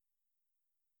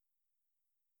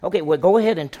Okay, well, go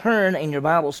ahead and turn in your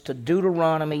Bibles to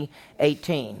Deuteronomy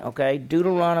 18, okay?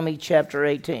 Deuteronomy chapter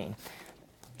 18.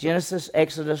 Genesis,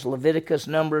 Exodus, Leviticus,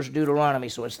 Numbers, Deuteronomy.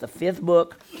 So it's the fifth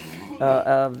book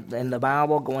in the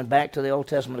Bible, going back to the Old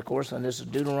Testament, of course, and this is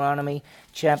Deuteronomy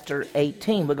chapter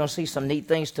 18. We're going to see some neat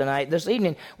things tonight. This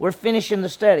evening, we're finishing the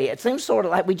study. It seems sort of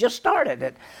like we just started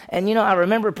it. And, you know, I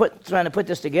remember trying to put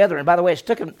this together. And by the way, it's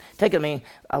taken me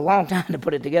a long time to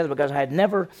put it together because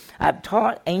I've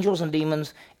taught angels and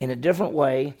demons in a different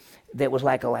way. That was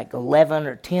like 11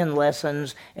 or 10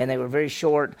 lessons, and they were very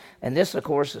short. And this, of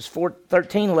course, is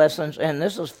 13 lessons, and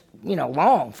this is, you know,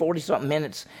 long, 40-something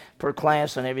minutes per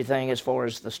class and everything as far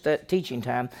as the teaching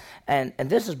time. And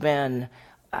this has been,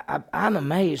 I'm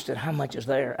amazed at how much is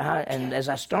there. And as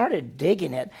I started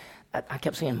digging it, I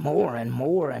kept seeing more and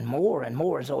more and more and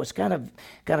more. So it's kind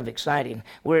of exciting.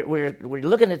 We're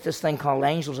looking at this thing called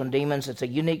angels and demons. It's a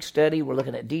unique study. We're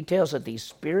looking at details of these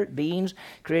spirit beings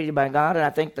created by God. And I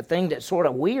think the thing that's sort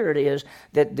of weird is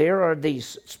that there are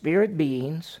these spirit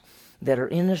beings that are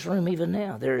in this room even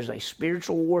now. There is a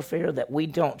spiritual warfare that we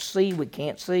don't see, we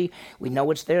can't see. We know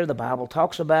it's there. The Bible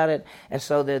talks about it. And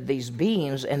so there are these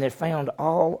beings, and they're found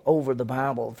all over the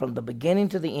Bible. From the beginning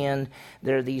to the end,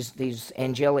 there are these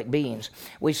angelic beings.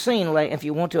 We've seen, like, if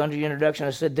you want to, under your introduction,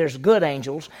 I said there's good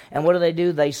angels. And what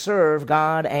do? They serve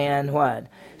God and what?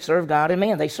 Serve God and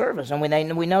man. They serve us. And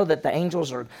we know that the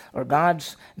angels are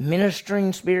God's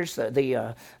ministering spirits,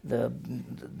 the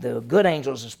good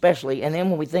angels especially. And then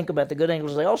when we think about the good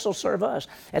angels, they also serve us.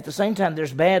 At the same time,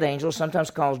 there's bad angels, sometimes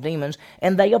called demons,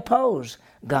 and they oppose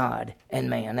God and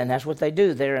man, and that's what they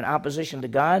do. They're in opposition to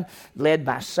God, led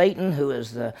by Satan, who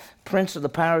is the prince of the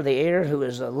power of the air, who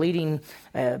is a leading,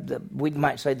 we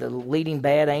might say the leading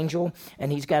bad angel,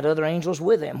 and he's got other angels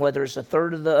with him. Whether it's a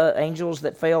third of the angels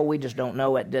that fell, we just don't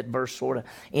know. That verse sort of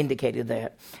indicated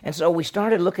that. And so we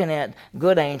started looking at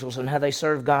good angels and how they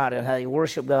serve God and how they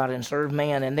worship God and serve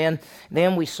man, and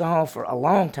then we saw for a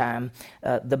long time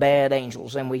the bad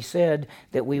angels, and we said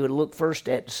that we would look first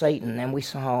at Satan, and we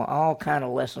saw all kind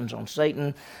of lessons on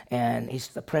Satan, and he's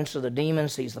the prince of the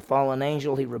demons. He's the fallen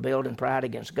angel. He rebelled in pride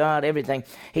against God, everything.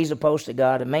 He's opposed to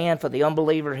God and man. For the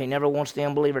unbeliever, he never wants the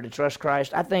unbeliever to trust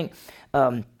Christ. I think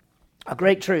a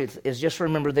great truth is just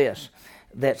remember this,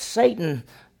 that Satan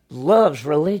loves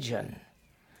religion.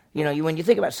 You know, when you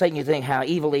think about Satan, you think how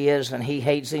evil he is and he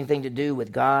hates anything to do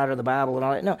with God or the Bible and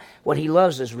all that. No, what he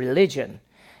loves is religion.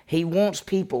 He wants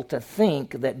people to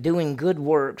think that doing good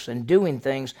works and doing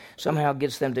things somehow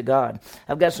gets them to God.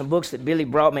 I've got some books that Billy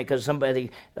brought me because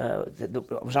somebody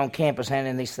that was on campus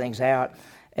handing these things out.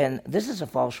 And this is a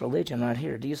false religion right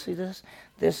here. Do you see this?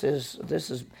 This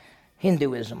is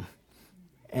Hinduism.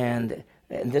 And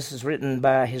this is written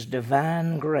by His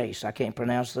Divine Grace. I can't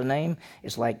pronounce the name.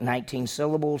 It's like 19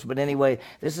 syllables. But anyway,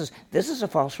 this is a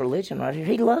false religion right here.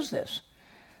 He loves this.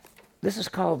 This is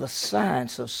called the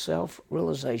science of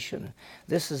self-realization.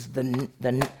 This is the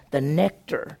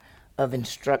nectar of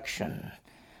instruction.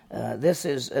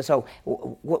 So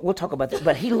we'll talk about this.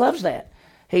 But he loves that.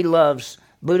 He loves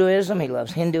Buddhism. He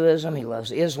loves Hinduism. He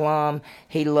loves Islam.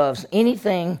 He loves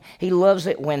anything. He loves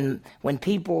it when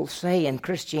people say in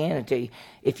Christianity,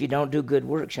 if you don't do good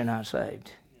works, you're not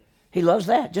saved. He loves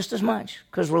that just as much,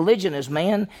 because religion is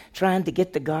man trying to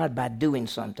get to God by doing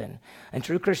something. And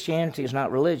true Christianity is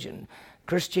not religion.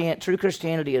 True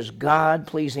Christianity is God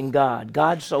pleasing God.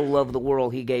 God so loved the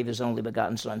world, he gave his only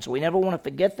begotten Son. So we never want to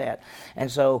forget that. And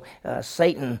so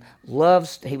Satan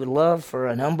he would love for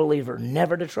an unbeliever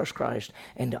never to trust Christ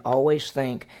and to always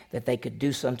think that they could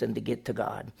do something to get to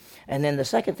God. And then the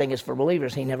second thing is for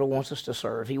believers, he never wants us to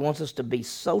serve. He wants us to be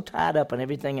so tied up in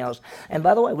everything else. And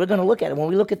by the way, we're going to look at it. When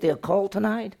we look at the occult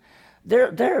tonight,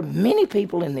 there are many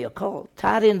people in the occult,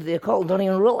 tied into the occult, and don't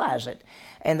even realize it.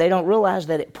 And they don't realize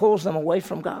that it pulls them away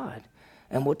from God.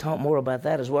 And we'll talk more about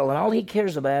that as well. And all he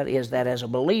cares about is that as a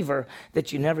believer,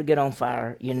 that you never get on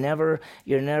fire. You're never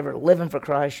living for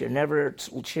Christ. You're never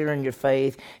sharing your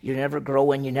faith. You're never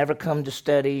growing. You never come to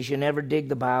studies. You never dig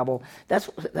the Bible.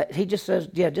 He just says,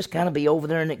 just kind of be over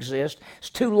there and exist. It's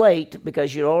too late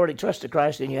because you already trusted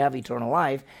Christ and you have eternal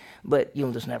life. But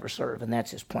you'll just never serve, and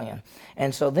that's his plan.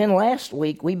 And so then last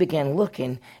week, we began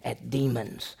looking at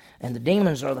demons. And the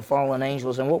demons are the fallen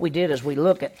angels. And what we did is we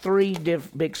looked at three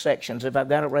big sections. If I've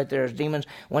got it right there as demons,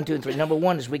 1, 2, and 3. Number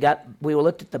one is we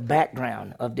looked at the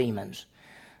background of demons.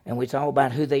 And it's all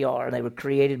about who they are. And they were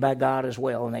created by God as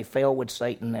well, and they fell with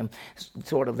Satan and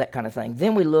sort of that kind of thing.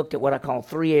 Then we looked at what I call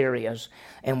 3 areas,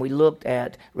 and we looked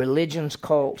at religions,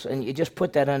 cults, and you just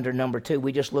put that under number 2.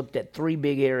 We just looked at 3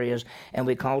 big areas, and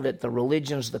we called it the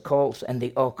religions, the cults, and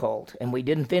the occult. And we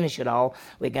didn't finish it all.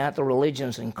 We got the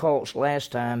religions and cults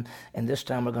last time, and this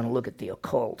time we're going to look at the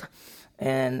occult.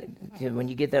 And when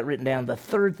you get that written down, the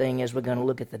third thing is we're going to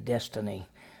look at the destiny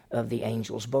of the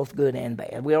angels, both good and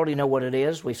bad. We already know what it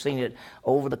is. We've seen it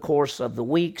over the course of the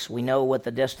weeks. We know what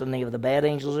the destiny of the bad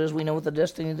angels is. We know what the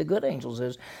destiny of the good angels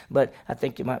is. But I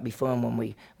think it might be fun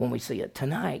when we see it.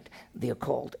 Tonight, the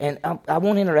occult. And I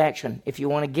want interaction. If you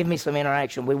want to give me some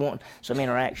interaction, we want some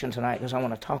interaction tonight because I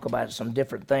want to talk about some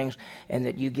different things, and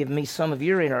that you give me some of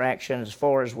your interaction as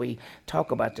far as we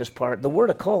talk about this part. The word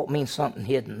occult means something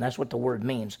hidden. That's what the word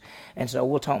means. And so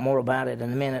we'll talk more about it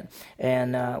in a minute,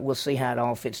 and we'll see how it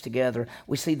all fits together.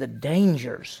 We see the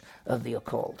dangers of the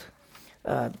occult.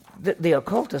 The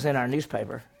occult is in our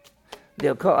newspaper.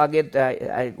 The occult. I get the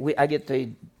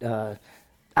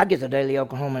Daily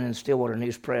Oklahoman and Stillwater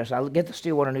News Press. I get the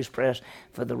Stillwater News Press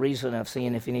for the reason of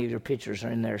seeing if any of your pictures are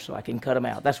in there, so I can cut them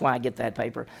out. That's why I get that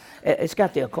paper. It's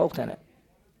got the occult in it.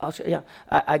 Also, yeah,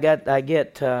 I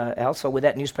get also with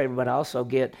that newspaper, but I also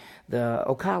get the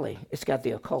Okali. It's got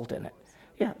the occult in it.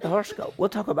 Yeah, the horoscope. We'll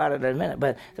talk about it in a minute,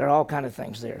 but there are all kind of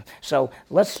things there. So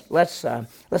let's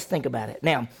think about it.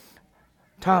 Now,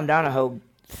 Tom Donahoe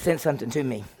sent something to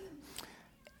me,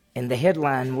 and the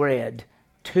headline read,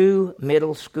 2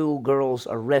 middle school girls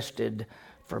arrested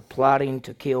for plotting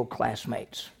to kill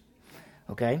classmates.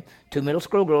 Okay? 2 middle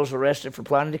school girls arrested for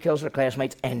plotting to kill their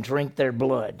classmates and drink their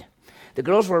blood. The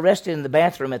girls were arrested in the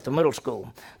bathroom at the middle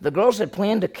school. The girls had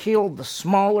planned to kill the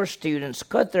smaller students,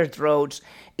 cut their throats,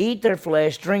 eat their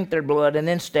flesh, drink their blood, and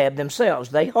then stab themselves.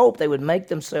 They hoped they would make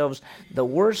themselves the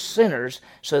worst sinners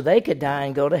so they could die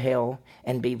and go to hell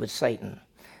and be with Satan.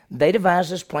 They devised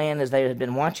this plan as they had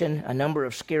been watching a number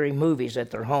of scary movies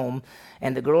at their home,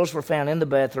 and the girls were found in the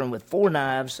bathroom with 4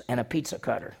 knives and a pizza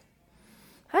cutter.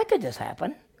 How could this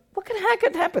happen? How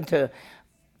could it happen to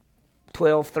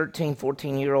 12, 13,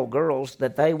 14-year-old girls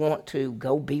that they want to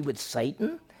go be with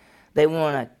Satan? They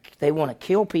want to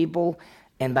kill people,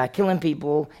 and by killing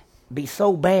people, be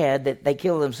so bad that they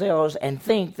kill themselves and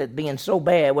think that being so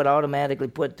bad would automatically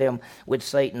put them with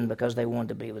Satan because they want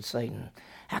to be with Satan.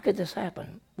 How could this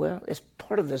happen? Well,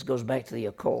 part of this goes back to the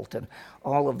occult and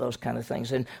all of those kind of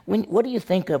things. And what do you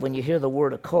think of when you hear the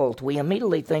word occult? We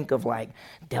immediately think of like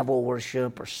devil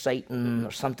worship or Satan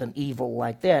or something evil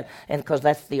like that, and because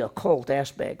that's the occult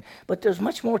aspect. But there's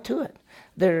much more to it.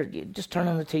 You just turn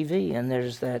on the TV and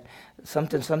there's that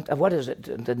something. What is it?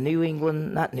 The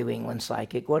not New England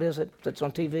Psychic. What is it that's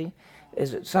on TV?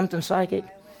 Is it something psychic?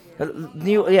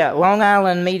 Long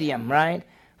Island Medium, right?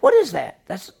 What is that?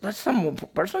 That's some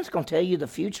person that's going to tell you the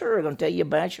future or going to tell you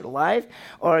about your life.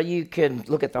 Or you can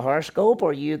look at the horoscope,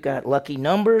 or you got lucky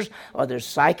numbers, or there's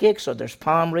psychics, or there's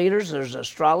palm readers, there's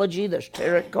astrology, there's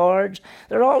tarot cards.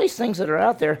 There are all these things that are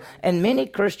out there. And many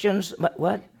Christians,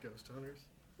 what?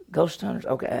 Ghost hunters?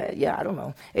 Okay, I don't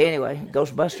know. Anyway,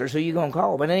 Ghostbusters, who you going to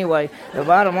call? But anyway, the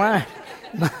bottom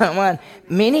line,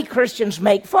 many Christians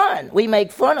make fun. We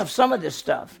make fun of some of this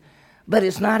stuff. But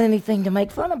it's not anything to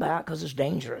make fun about because it's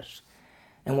dangerous.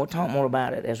 And we'll talk more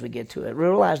about it as we get to it.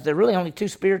 Realize there are really only 2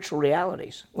 spiritual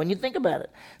realities. When you think about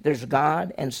it, there's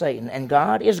God and Satan. And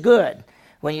God is good.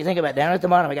 When you think about it, down at the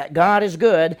bottom, we got God is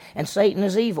good and Satan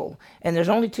is evil. And there's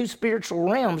only 2 spiritual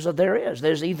realms that there is.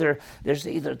 There's either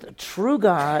the true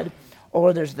God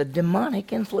or there's the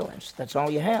demonic influence. That's all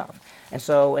you have. And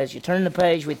so as you turn the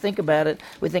page, we think about it.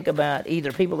 We think about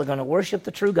either people are going to worship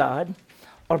the true God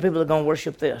or people are going to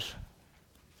worship this.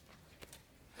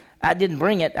 I didn't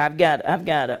bring it. I've got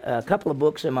a couple of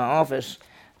books in my office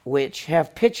which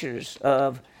have pictures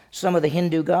of some of the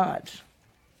Hindu gods.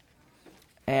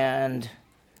 And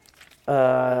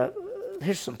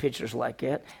here's some pictures like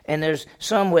that. And there's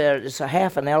some where it's a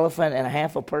half an elephant and a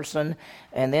half a person.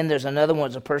 And then there's another one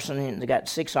that's a person that got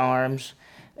 6 arms.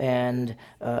 And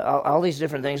all these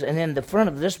different things. And then the front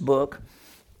of this book,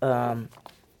 and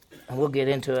we'll get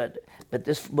into it, but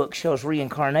this book shows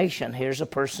reincarnation. Here's a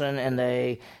person, and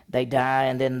they die,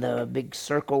 and then the big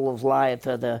circle of life,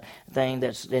 the thing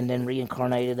and then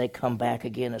reincarnated, they come back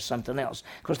again as something else.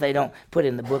 Of course, they don't put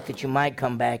in the book that you might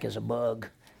come back as a bug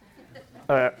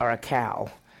or a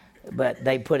cow, but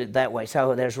they put it that way.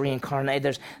 So there's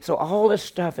reincarnated. So all this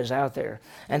stuff is out there.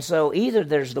 And so either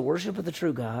there's the worship of the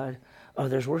true God, or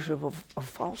there's worship of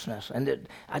falseness. And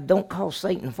I don't call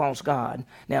Satan false God.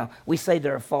 Now, we say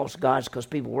there are false gods because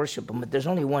people worship them, but there's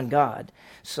only one God.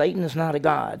 Satan is not a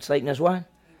god. Satan is what?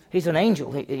 He's an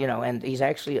angel, and he's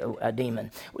actually a demon.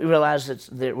 We realize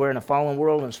that we're in a fallen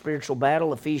world and spiritual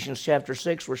battle. Ephesians chapter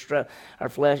 6,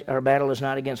 our battle is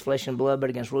not against flesh and blood, but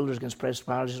against rulers, against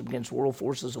principalities, against world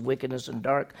forces of wickedness in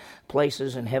dark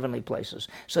places and heavenly places.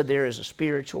 So there is a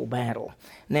spiritual battle.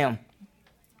 Now,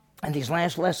 in these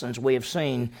last lessons, we have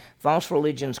seen false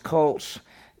religions, cults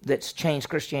that's changed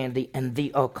Christianity, and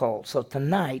the occult. So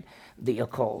tonight, the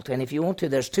occult. And if you want to,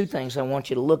 there's two things I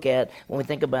want you to look at when we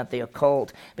think about the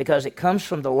occult, because it comes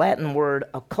from the Latin word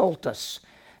occultus.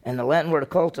 And the Latin word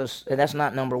occultus, that's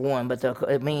not number one, but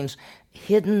it means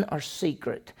hidden or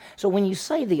secret. So when you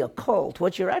say the occult,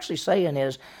 what you're actually saying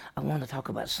is, I want to talk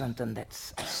about something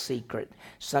that's a secret,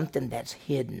 something that's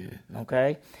hidden,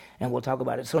 okay? And we'll talk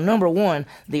about it. So number one,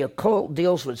 the occult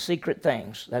deals with secret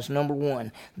things. That's number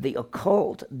one. The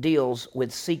occult deals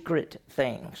with secret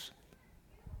things.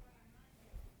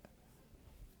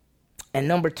 And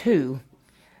number two,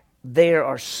 there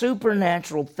are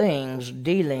supernatural things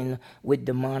dealing with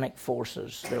demonic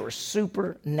forces. There are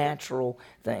supernatural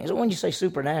things. And when you say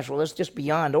supernatural, that's just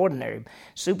beyond ordinary.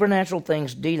 Supernatural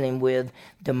things dealing with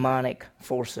demonic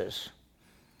forces.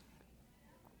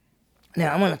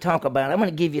 Now, I'm going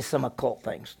to give you some occult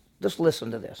things. Just listen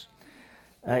to this.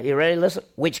 You ready to listen?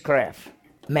 Witchcraft,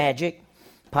 magic,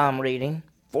 palm reading,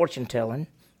 fortune telling,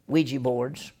 Ouija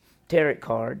boards, tarot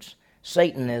cards,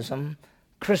 Satanism,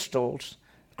 crystals,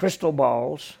 crystal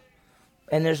balls,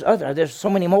 and there's so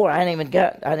many more. I didn't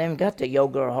even got to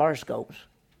yoga or horoscopes,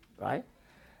 right?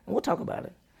 And we'll talk about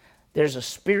it. There's a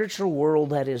spiritual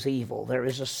world that is evil. There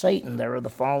is a Satan. There are the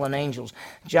fallen angels.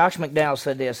 Josh McDowell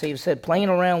said this. He said, playing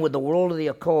around with the world of the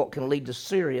occult can lead to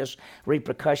serious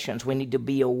repercussions. We need to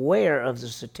be aware of the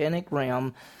satanic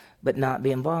realm, but not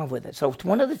be involved with it. So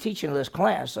one of the teaching of this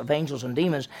class of angels and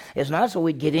demons is not so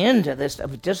we'd get into this,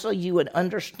 but just so you would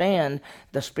understand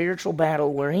the spiritual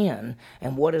battle we're in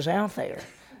and what is out there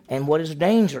and what is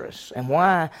dangerous and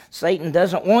why Satan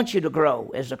doesn't want you to grow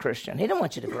as a Christian. He don't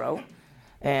want you to grow.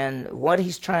 And what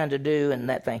he's trying to do and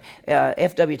that thing.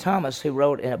 F.W. Thomas, who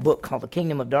wrote in a book called The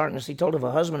Kingdom of Darkness, he told of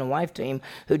a husband and wife team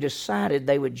who decided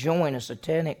they would join a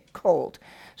satanic cult,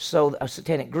 so a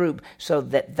satanic group, so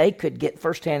that they could get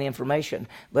firsthand information.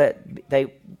 But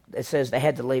it says they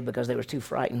had to leave because they were too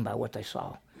frightened by what they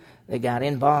saw. They got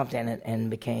involved in it,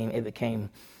 and it became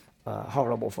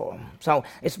horrible for them. So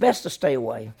it's best to stay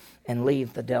away and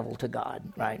leave the devil to God,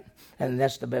 right? And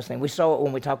that's the best thing. We saw it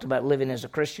when we talked about living as a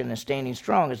Christian and standing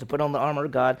strong, is to put on the armor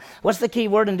of God. What's the key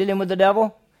word in dealing with the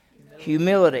devil?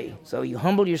 Humility. So you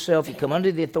humble yourself, you come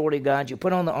under the authority of God, you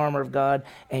put on the armor of God,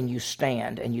 and you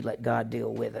stand, and you let God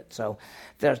deal with it. So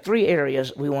there are three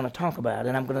areas we want to talk about,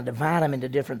 and I'm going to divide them into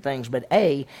different things. But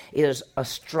A is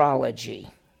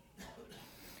astrology.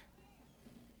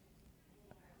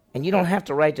 And you don't have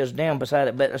to write this down beside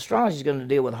it, but astrology is going to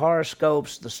deal with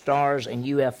horoscopes, the stars, and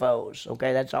UFOs.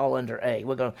 Okay, that's all under A.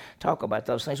 We're going to talk about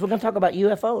those things. We're going to talk about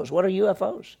UFOs. What are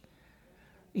UFOs?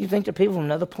 You think that people from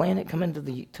another planet come into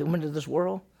this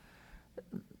world?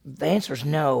 The answer is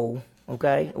no.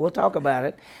 Okay, we'll talk about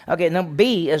it. Okay, number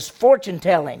B is fortune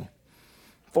telling.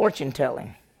 Fortune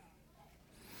telling.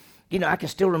 You know, I can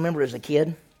still remember as a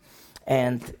kid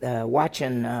and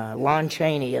watching Lon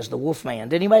Chaney as the Wolfman.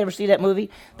 Did anybody ever see that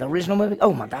movie? The original movie?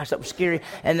 Oh my gosh, that was scary.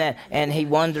 And he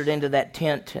wandered into that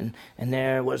tent, and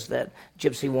there was that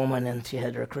gypsy woman, and she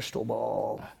had her crystal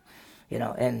ball. You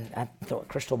know, and I thought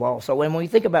crystal ball. So when we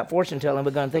think about fortune telling,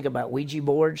 we're going to think about Ouija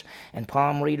boards and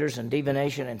palm readers and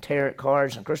divination and tarot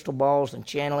cards and crystal balls and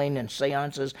channeling and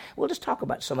seances. We'll just talk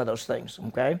about some of those things,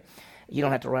 okay? You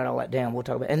don't have to write all that down. We'll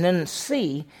talk about it. And then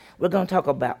C, we're going to talk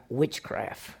about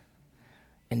witchcraft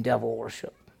and devil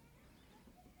worship.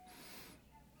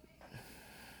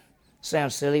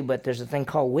 Sounds silly, but there's a thing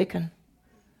called Wiccan.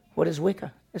 What is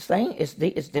Wicca?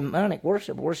 It's demonic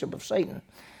worship of Satan,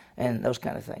 and those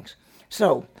kind of things.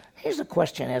 So here's a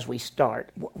question as we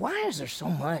start. Why is there so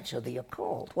much of the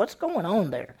occult? What's going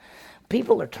on there?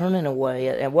 People are turning away,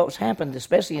 and what's happened,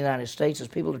 especially in the United States, is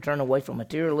people are turning away from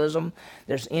materialism.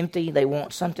 There's empty. They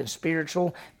want something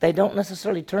spiritual. They don't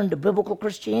necessarily turn to biblical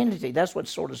Christianity. That's what's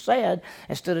sort of sad.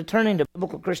 Instead of turning to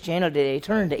biblical Christianity, they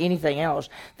turn to anything else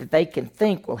that they can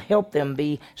think will help them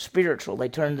be spiritual. They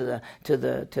turn to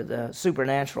the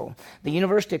supernatural. The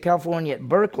University of California at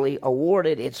Berkeley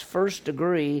awarded its first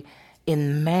degree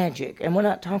in magic. And we're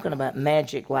not talking about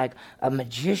magic like a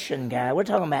magician guy. We're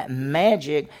talking about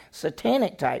magic,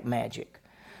 satanic type magic.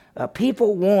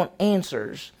 People want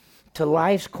answers to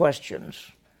life's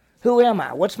questions. Who am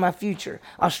I? What's my future?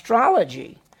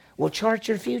 Astrology will chart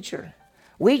your future.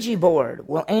 Ouija board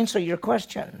will answer your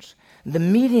questions. The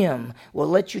medium will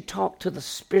let you talk to the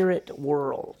spirit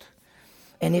world.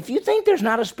 And if you think there's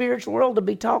not a spiritual world to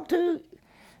be talked to,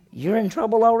 you're in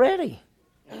trouble already.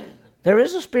 There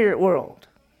is a spirit world.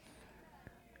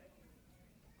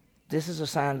 This is a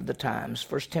sign of the times.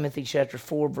 1 Timothy chapter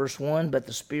 4, verse 1, but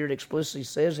the Spirit explicitly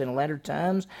says in latter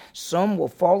times, some will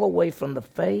fall away from the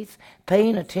faith,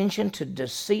 paying attention to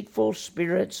deceitful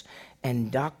spirits and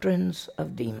doctrines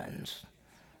of demons.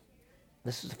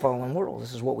 This is the fallen world.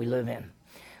 This is what we live in.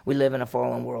 We live in a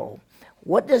fallen world.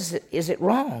 Is it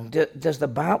wrong? What does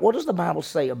the Bible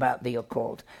say about the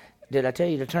occult? Did I tell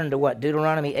you to turn to what?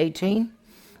 Deuteronomy 18?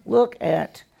 Look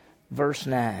at verse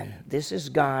 9. This is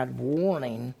God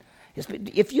warning.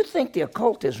 If you think the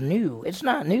occult is new, it's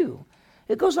not new.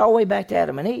 It goes all the way back to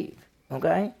Adam and Eve,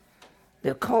 okay?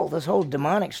 The occult, this whole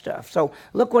demonic stuff. So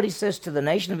look what he says to the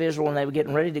nation of Israel when they were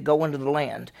getting ready to go into the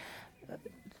land.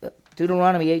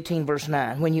 Deuteronomy 18, verse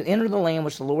 9. When you enter the land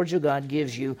which the Lord your God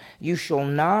gives you, you shall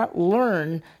not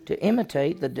learn to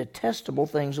imitate the detestable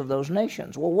things of those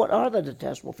nations. Well, what are the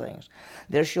detestable things?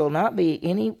 There shall not be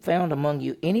any found among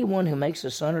you anyone who makes a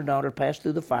son or daughter pass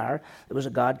through the fire. There was a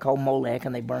god called Molech,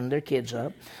 and they burned their kids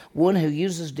up. One who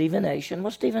uses divination.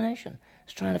 What's divination?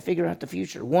 It's trying to figure out the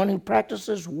future. One who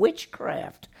practices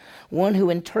witchcraft. One who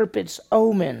interprets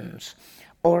omens,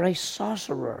 or a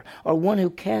sorcerer, or one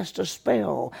who casts a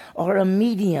spell, or a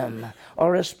medium,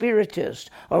 or a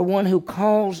spiritist, or one who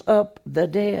calls up the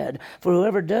dead. For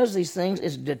whoever does these things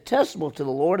is detestable to the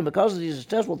Lord, and because of these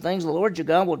detestable things, the Lord your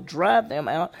God will drive them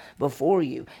out before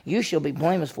you. You shall be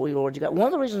blameless for you, Lord your God. One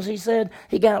of the reasons he said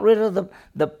he got rid of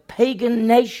the pagan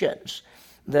nations,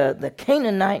 the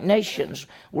Canaanite nations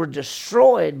were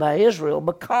destroyed by Israel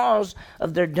because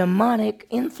of their demonic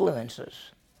influences.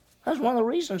 That's one of the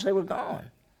reasons they were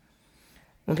gone.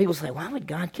 When people say, why would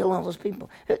God kill all those people?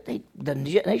 The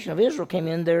nation of Israel came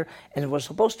in there and was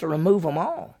supposed to remove them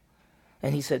all.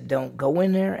 And he said, don't go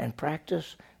in there and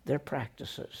practice their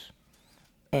practices.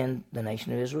 And the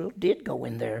nation of Israel did go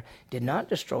in there, did not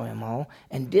destroy them all,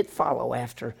 and did follow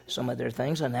after some of their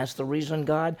things. And that's the reason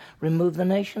God removed the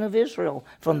nation of Israel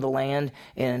from the land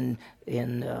in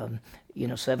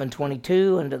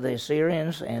 722 under the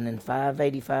Assyrians, and in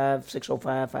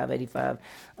 585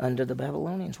 under the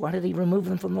Babylonians. Why did he remove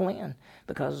them from the land?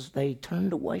 Because they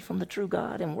turned away from the true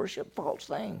God and worshiped false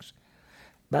things.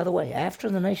 By the way, after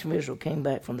the nation of Israel came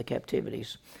back from the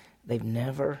captivities, they've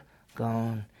never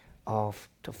gone off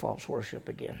to false worship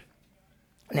again.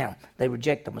 Now, they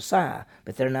reject the Messiah,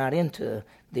 but they're not into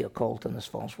the occult and this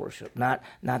false worship, not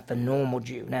the normal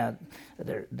Jew. Now,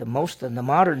 the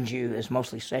modern Jew is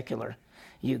mostly secular.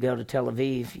 You go to Tel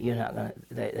Aviv, you're not gonna.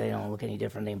 They don't look any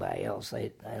different than anybody else.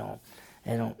 They don't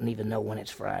even know when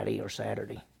it's Friday or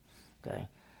Saturday. Okay,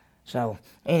 so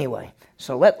anyway,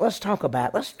 let's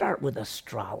start with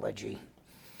astrology.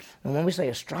 And when we say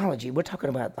astrology, we're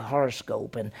talking about the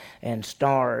horoscope and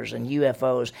stars and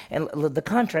UFOs. And the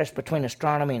contrast between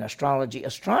astronomy and astrology.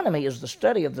 Astronomy is the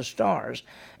study of the stars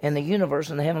and the universe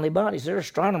and the heavenly bodies. There are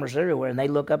astronomers everywhere, and they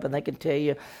look up and they can tell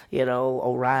you,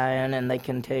 Orion, and they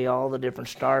can tell you all the different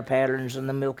star patterns and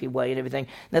the Milky Way and everything.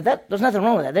 Now, there's nothing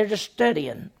wrong with that. They're just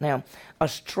studying. Now,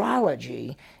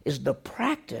 astrology is the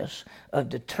practice of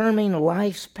determining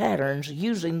life's patterns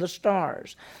using the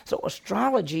stars. So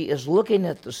astrology is looking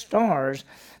at the stars,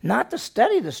 not to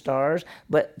study the stars,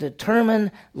 but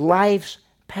determine life's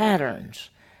patterns.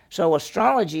 So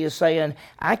astrology is saying,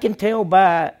 I can tell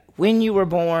by when you were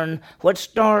born, what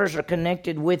stars are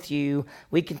connected with you,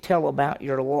 we can tell about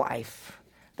your life.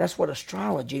 That's what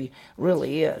astrology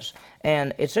really is.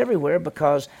 And it's everywhere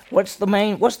because what's the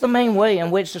main way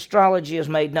in which astrology is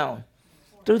made known?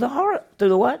 Through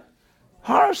the what?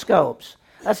 Horoscopes.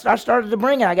 I started to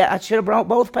bring it. I should have brought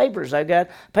both papers. I've got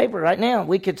paper right now.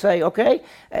 We could say, okay,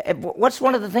 what's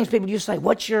one of the things people used to say?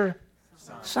 What's your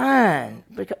sign?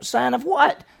 Sign of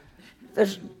what?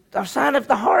 There's a sign of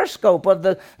the horoscope of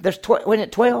when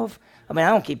it 12. I mean, I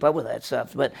don't keep up with that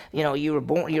stuff, but you were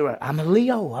born. I'm a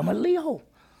Leo.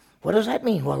 What does that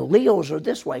mean? Well, Leos are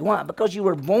this way. Why? Because you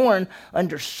were born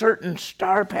under certain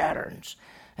star patterns.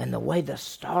 And the way the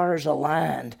stars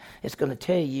aligned, it's going to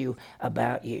tell you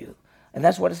about you. And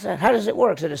that's what it said. How does it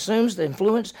work? It assumes the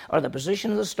influence or the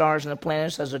position of the stars and the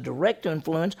planets has a direct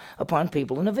influence upon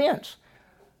people and events.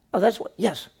 Oh, that's what,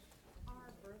 yes? Are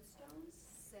birthstones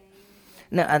saying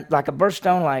No, like a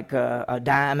birthstone, like a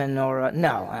diamond, or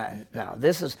no.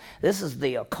 This is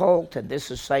the occult, and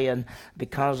this is saying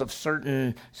because of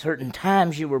certain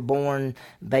times you were born,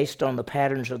 based on the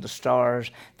patterns of the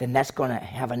stars, then that's going to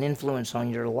have an influence on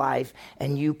your life,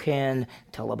 and you can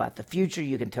tell about the future.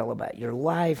 You can tell about your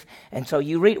life, and so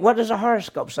you read. What does a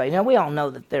horoscope say? Now we all know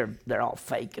that they're all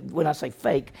fake. When I say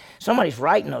fake, somebody's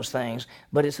writing those things,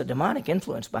 but it's a demonic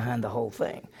influence behind the whole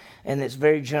thing. And it's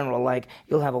very general, like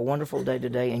you'll have a wonderful day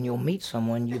today and you'll meet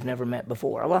someone you've never met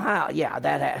before. Well, how? Yeah,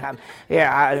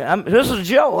 this is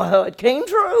Joe. It came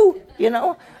true,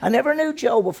 I never knew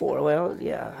Joe before. Well,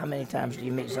 yeah, how many times do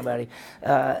you meet somebody?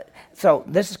 So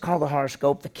this is called the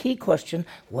horoscope. The key question,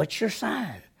 what's your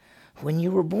sign? When you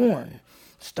were born,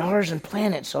 stars and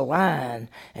planets align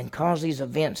and cause these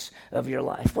events of your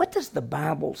life. What does the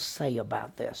Bible say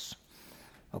about this?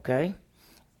 Okay?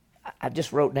 I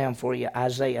just wrote down for you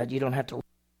Isaiah. You don't have to write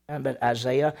it down, but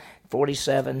Isaiah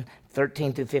 47,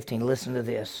 13 through 15. Listen to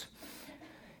this.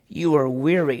 You are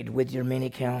wearied with your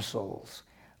many counsels.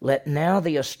 Let now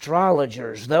the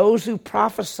astrologers, those who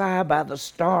prophesy by the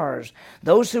stars,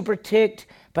 those who predict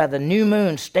by the new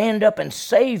moon, stand up and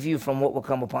save you from what will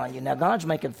come upon you. Now, God's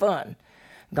making fun.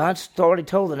 God's already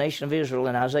told the nation of Israel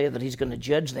in Isaiah that he's going to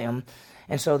judge them.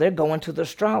 And so they're going to the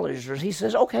astrologers. He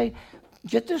says, okay,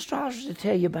 get the astrologers to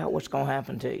tell you about what's going to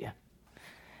happen to you.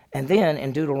 And then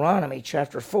in Deuteronomy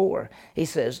chapter 4, he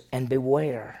says, and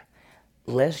beware,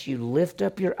 lest you lift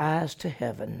up your eyes to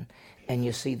heaven and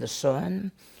you see the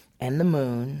sun and the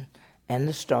moon and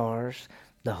the stars,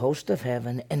 the host of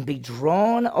heaven, and be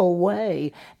drawn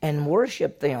away and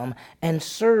worship them and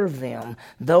serve them,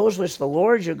 those which the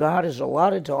Lord your God has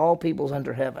allotted to all peoples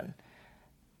under heaven.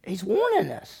 He's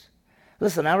warning us.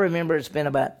 Listen, I remember it's been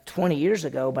about 20 years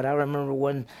ago, but I remember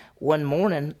one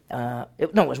morning,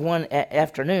 it was one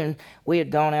afternoon, we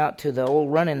had gone out to the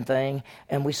old running thing,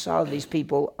 and we saw these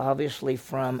people, obviously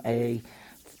from a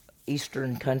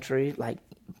eastern country like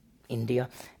India,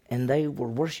 and they were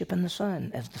worshiping the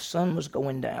sun. As the sun was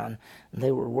going down,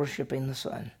 they were worshiping the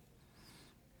sun.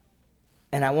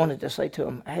 And I wanted to say to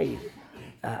them, hey,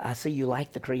 I see you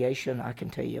like the creation. I can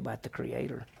tell you about the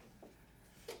Creator.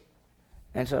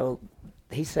 And so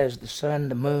he says the sun,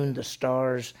 the moon, the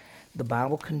stars, the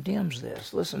Bible condemns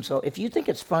this. Listen, so if you think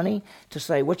it's funny to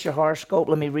say, what's your horoscope?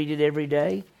 Let me read it every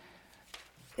day.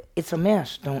 It's a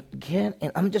mess. Don't get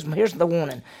in. Here's the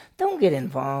warning. Don't get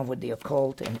involved with the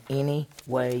occult in any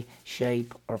way,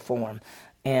 shape, or form.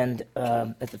 And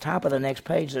at the top of the next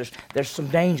page, there's some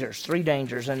dangers, 3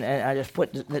 dangers, and I just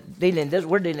put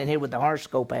we're dealing here with the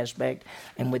horoscope aspect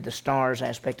and with the stars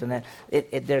aspect, and that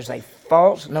there's a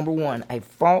false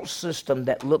system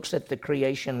that looks at the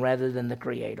creation rather than the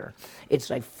Creator.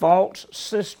 It's a false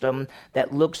system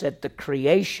that looks at the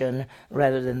creation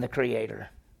rather than the Creator.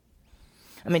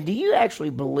 I mean, do you actually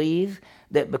believe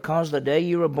that because the day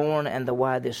you were born and the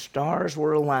why the stars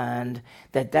were aligned,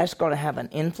 that's going to have an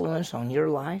influence on your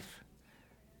life?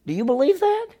 Do you believe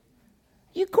that?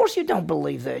 Of course you don't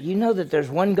believe that. You know that there's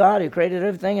one God who created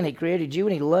everything, and he created you,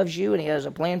 and he loves you, and he has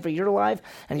a plan for your life,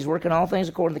 and he's working all things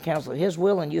according to the counsel of his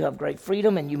will, and you have great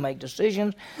freedom, and you make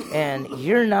decisions, and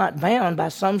you're not bound by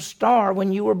some star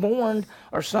when you were born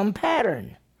or some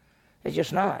pattern. It's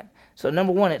just not. So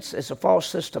number one, it's a false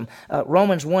system.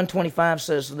 Romans 1:25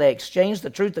 says they exchange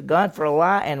the truth of God for a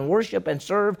lie and worship and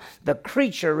serve the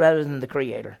creature rather than the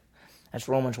Creator. That's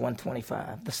Romans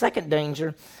 1:25. The second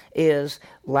danger is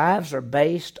lives are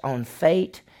based on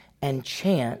fate and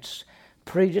chance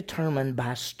predetermined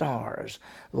by stars.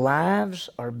 Lives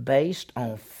are based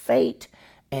on fate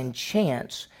and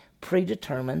chance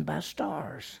predetermined by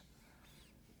stars.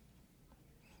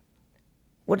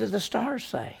 What do the stars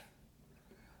say?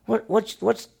 What's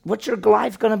your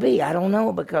life going to be? I don't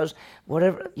know, because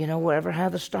whatever how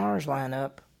the stars line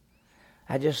up.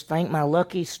 I just thank my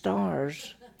lucky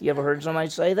stars. You ever heard somebody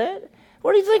say that?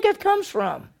 Where do you think that comes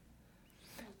from?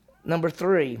 Number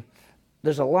 3,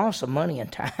 there's a loss of money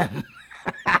and time.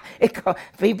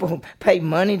 People pay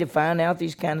money to find out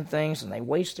these kind of things, and they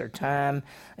waste their time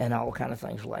and all kind of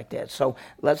things like that. So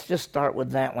let's just start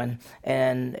with that one.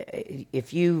 And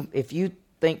if you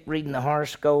think reading the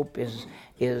horoscope is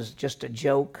just a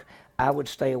joke, I would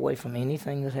stay away from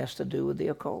anything that has to do with the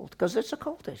occult, because it's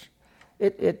occultish.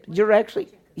 You're actually,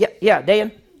 yeah,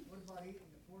 Dan. What about eating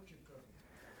the fortune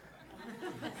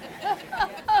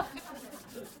cookie?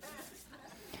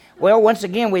 Well, once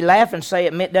again, we laugh and say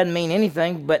it doesn't mean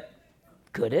anything, but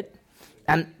could it?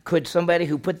 And could somebody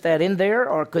who put that in there,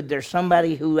 or could there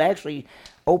somebody who actually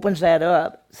opens that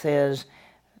up, says,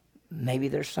 maybe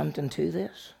there's something to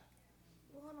this?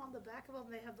 Well, and on the back of them,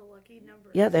 they have the lucky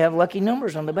numbers. Yeah, they have lucky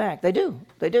numbers on the back. They do.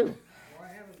 Why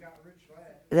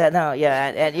No,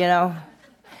 yeah, and you know,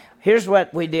 here's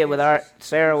what we did with our,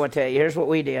 Sarah will tell you, here's what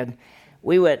we did.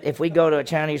 We would, if we go to a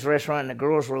Chinese restaurant and the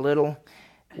girls were little,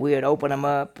 we would open them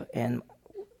up and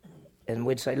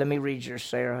we'd say, let me read yours,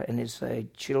 Sarah, and it'd say,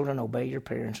 children, obey your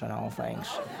parents in all things.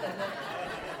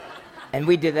 And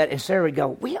we did that, and Sarah would go,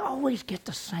 we always get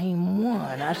the same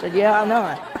one. I said, yeah, I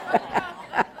know.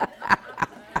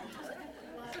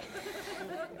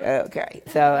 Okay,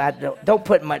 so I don't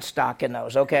put much stock in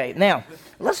those. Okay, now,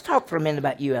 let's talk for a minute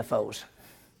about UFOs.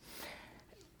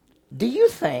 Do you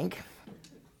think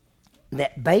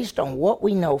that based on what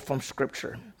we know from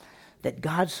Scripture, that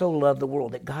God so loved the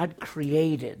world, that God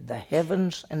created the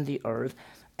heavens and the earth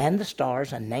and the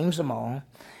stars and names them all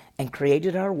and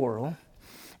created our world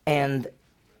and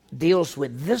deals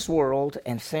with this world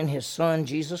and sent his son,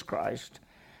 Jesus Christ,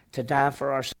 to die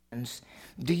for our sins,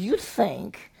 do you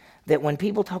think that when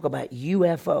people talk about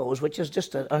UFOs, which is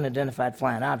just an unidentified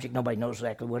flying object, nobody knows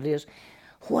exactly what it is,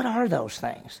 what are those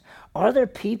things? Are there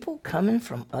people coming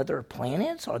from other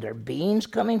planets? Are there beings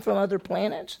coming from other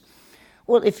planets?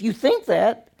 Well, if you think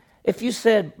that, if you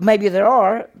said maybe there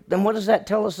are, then what does that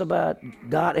tell us about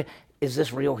God? Is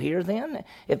this real here then?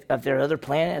 If there are other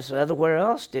planets otherwhere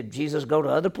else, did Jesus go to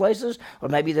other places? Or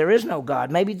maybe there is no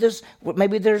God. Maybe there's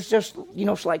just,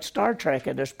 it's like Star Trek,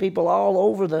 and there's people all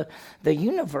over the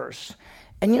universe.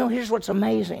 And here's what's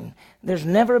amazing. There's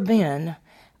never been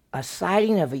a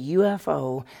sighting of a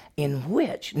UFO in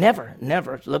which, never,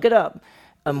 look it up,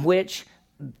 in which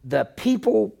the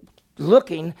people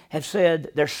looking have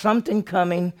said there's something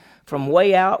coming from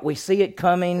way out. We see it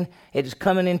coming. It is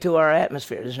coming into our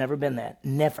atmosphere. There's never been that.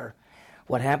 Never.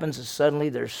 What happens is suddenly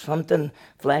there's something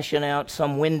flashing out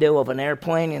some window of an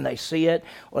airplane and they see it,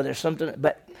 or there's something,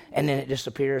 and then it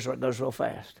disappears or it goes real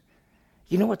fast.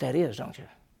 You know what that is, don't you?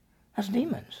 That's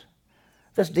demons.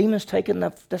 That's demons taking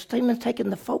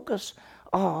the focus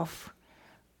off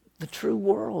the true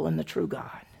world and the true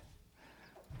God.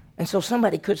 And so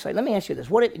somebody could say, let me ask you this.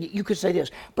 What if you could say this?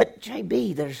 But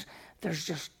JB, there's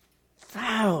just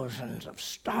thousands of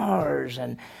stars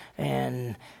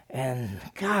and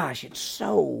gosh, it's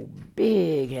so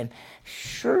big and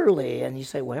surely. And you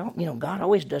say, well, God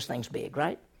always does things big,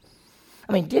 right?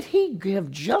 I mean, did he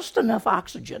give just enough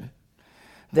oxygen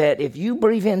that if you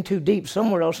breathe in too deep,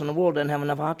 somewhere else in the world doesn't have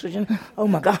enough oxygen? Oh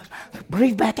my God,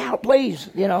 breathe back out, please.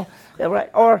 Right?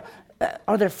 Or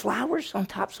are there flowers on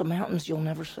tops of mountains you'll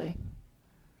never see?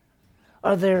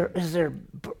 Is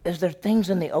there things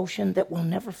in the ocean that we'll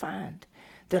never find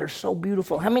that are so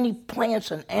beautiful? How many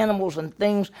plants and animals and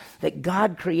things that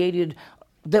God created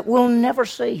that we'll never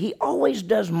see? He always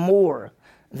does more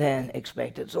than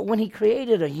expected. So when he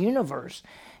created a universe,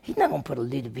 he's not going to put a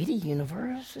little bitty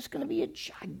universe. It's going to be a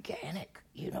gigantic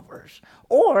universe.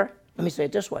 Or, let me say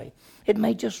it this way, it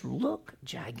may just look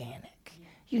gigantic.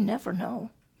 You never know.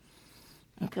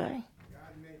 Okay? God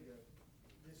made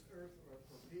this earth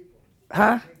for people.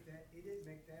 Huh? He didn't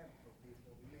make that for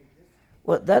people. He made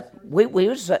this.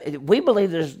 Well, we believe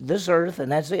there's this earth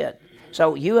and that's it.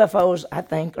 So UFOs, I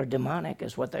think, are demonic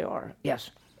is what they are.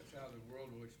 Yes? That's how the world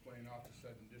will explain off the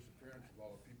sudden disappearance of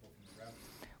all the people from the rapture.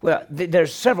 Well,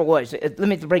 there's several ways. Let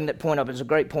me bring that point up. It's a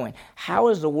great point. How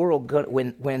is the world good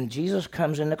when Jesus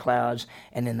comes in the clouds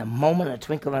and in the moment of a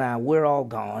twinkle of an eye, we're all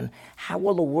gone? How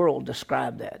will the world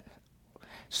describe that?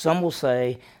 Some will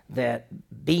say that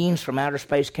beings from outer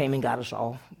space came and got us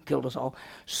all, killed us all.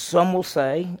 Some will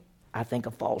say, I think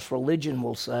a false religion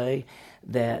will say,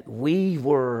 that we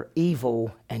were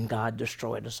evil and God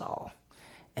destroyed us all.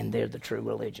 And they're the true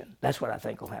religion. That's what I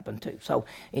think will happen too. So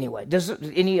anyway,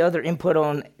 any other input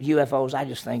on UFOs? I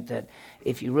just think that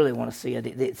if you really want to see it,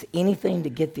 it's anything to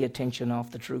get the attention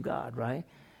off the true God, right?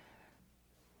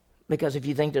 Because if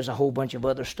you think there's a whole bunch of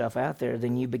other stuff out there,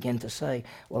 then you begin to say,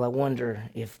 well, I wonder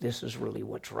if this is really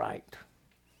what's right.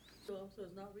 So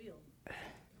it's not real.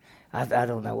 I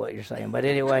don't know what you're saying. But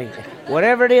anyway,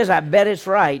 whatever it is, I bet it's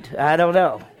right. I don't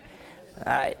know.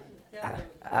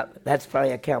 That's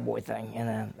probably a cowboy thing,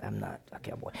 and I'm not a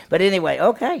cowboy. But anyway,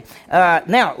 okay.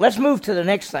 Now, let's move to the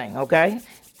next thing, okay?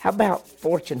 How about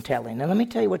fortune telling? Now, let me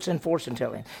tell you what's in fortune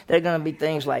telling. There are going to be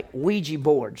things like Ouija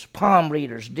boards, palm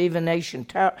readers, divination,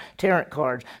 tarot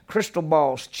cards, crystal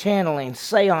balls, channeling,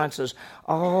 seances.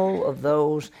 All of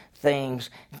those things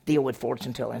deal with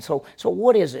fortune telling. So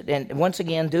what is it? And once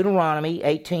again, Deuteronomy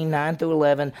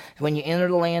 18:9-11. When you enter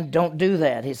the land, don't do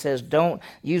that. He says, don't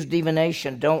use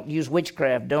divination, don't use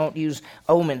witchcraft, don't use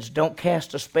omens, don't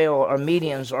cast a spell or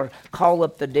mediums or call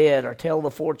up the dead or tell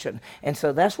the fortune. And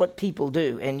so that's what people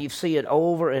do. And you see it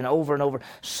over and over and over.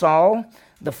 Saul,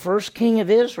 the first king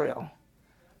of Israel,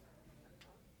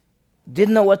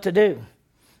 didn't know what to do.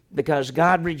 because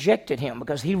God rejected him,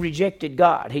 because he rejected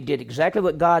God. He did exactly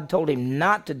what God told him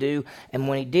not to do, and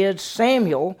when he did,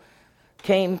 Samuel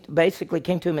came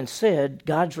to him and said,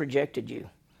 God's rejected you.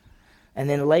 And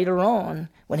then later on,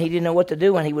 when he didn't know what to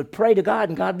do, and he would pray to God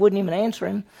and God wouldn't even answer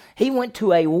him, he went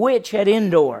to a witch at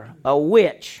Endor, a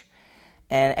witch,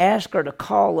 and asked her to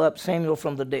call up Samuel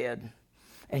from the dead.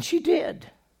 And she did.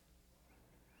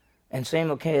 And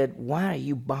Samuel said, why are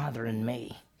you bothering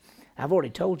me? I've already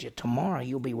told you, tomorrow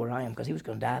you'll be where I am, because he was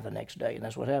going to die the next day, and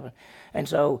that's what happened. And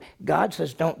so God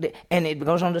says, don't, and it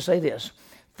goes on to say this,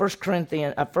 1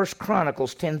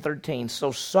 Chronicles 10:13.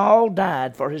 So Saul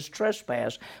died for his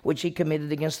trespass, which he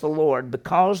committed against the Lord,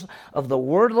 because of the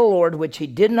word of the Lord, which he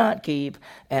did not keep,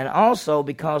 and also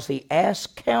because he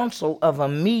asked counsel of a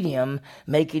medium,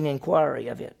 making inquiry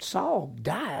of it. Saul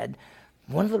died.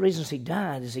 One of the reasons he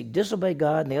died is he disobeyed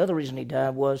God, and the other reason he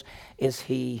died is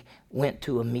he went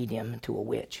to a medium, to a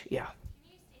witch. Yeah.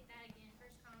 Can you state that again? 1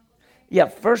 Chronicles? Yeah,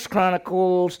 1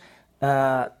 Chronicles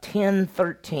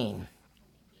 10:13.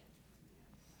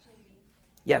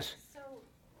 Yes.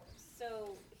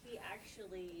 So he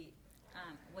actually,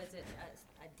 was it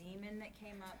a demon that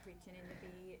came up pretending to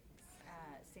be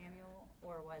Samuel,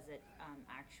 or was it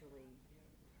actually?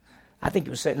 I think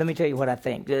it was, let me tell you what I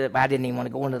think. I didn't even want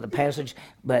to go into the passage,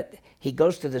 but he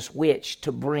goes to this witch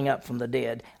to bring up from the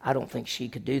dead. I don't think she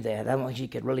could do that. I don't think she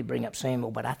could really bring up Samuel,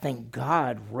 but I think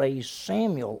God raised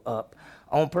Samuel up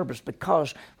on purpose,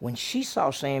 because when she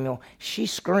saw Samuel, she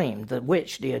screamed. The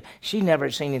witch did. She never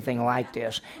had seen anything like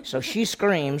this. So she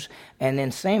screams, and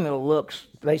then Samuel looks,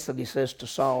 basically says to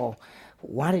Saul,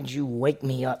 why did you wake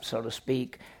me up, so to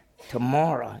speak?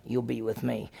 Tomorrow you'll be with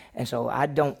me. And so I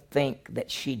don't think that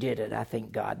she did it. I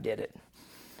think God did it.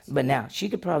 But now, she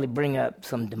could probably bring up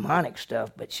some demonic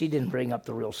stuff, but she didn't bring up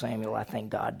the real Samuel. I think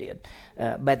God did.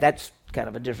 But that's kind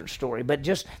of a different story. But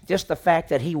just the fact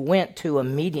that he went to a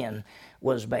medium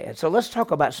was bad. So let's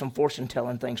talk about some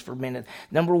fortune-telling things for a minute.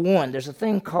 Number one, there's a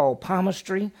thing called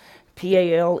palmistry,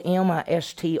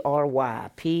 Palmistry,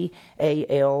 Palmistry,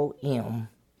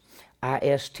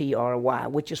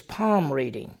 which is palm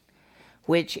reading,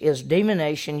 which is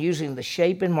divination using the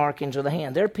shape and markings of the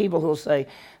hand. There are people who will say,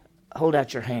 hold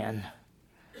out your hand.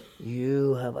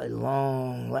 You have a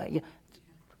long leg.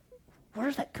 What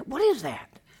is that?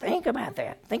 Think about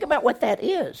that. Think about what that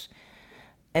is.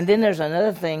 And then there's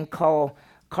another thing called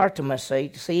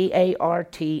cartomancy, Cartomancy,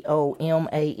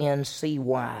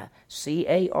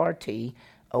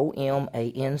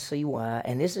 Cartomancy,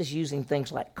 and this is using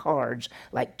things like cards,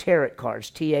 like tarot cards,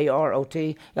 Tarot.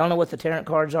 Y'all know what the tarot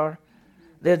cards are?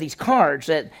 They're these cards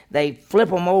that they flip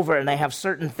them over and they have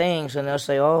certain things, and they'll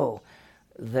say, oh,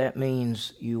 that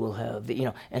means you will have,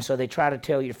 and so they try to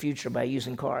tell your future by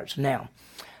using cards. Now,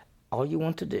 all you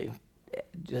want to do,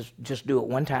 just do it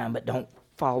one time, but don't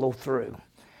follow through.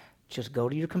 Just go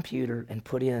to your computer and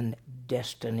put in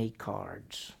destiny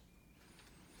cards.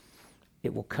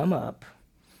 It will come up,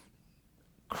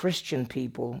 Christian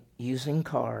people using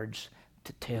cards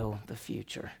to tell the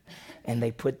future. And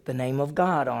they put the name of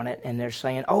God on it, and they're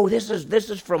saying, oh, this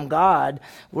is from God.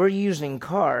 We're using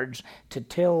cards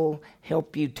to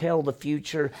help you tell the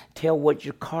future, tell what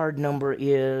your card number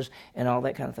is, and all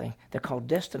that kind of thing. They're called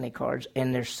destiny cards,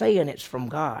 and they're saying it's from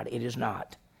God. It is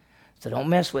not. So don't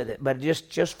mess with it. But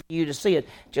just for you to see it,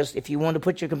 just if you want to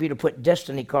put your computer, put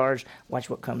destiny cards, watch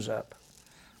what comes up.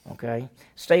 Okay?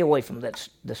 Stay away from this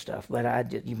stuff,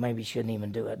 but you maybe shouldn't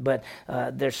even do it. But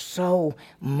there's so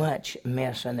much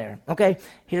mess in there. Okay?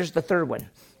 Here's the third one.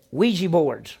 Ouija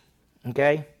boards.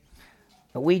 Okay?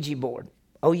 A Ouija board.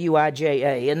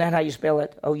 Ouija. Isn't that how you spell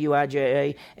it?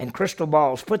 Ouija. And crystal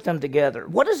balls. Put them together.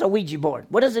 What is a Ouija board?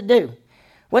 What does it do?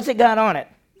 What's it got on it?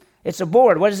 It's a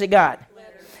board. What has it got?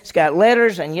 It's got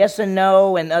letters and yes and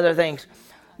no and other things.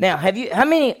 Now, how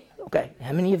many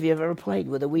of you have ever played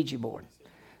with a Ouija board?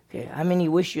 Okay, how many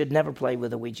wish you had never played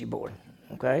with a Ouija board?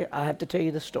 Okay, I have to tell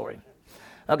you the story.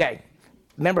 Okay,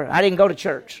 remember, I didn't go to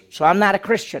church, so I'm not a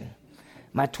Christian.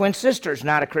 My twin sister's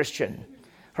not a Christian.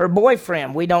 Her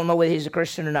boyfriend, we don't know whether he's a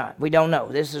Christian or not. We don't know.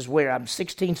 This is where I'm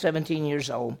 16, 17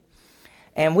 years old.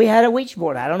 And we had a Ouija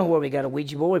board. I don't know where we got a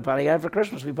Ouija board. We probably got it for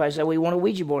Christmas. We probably said we want a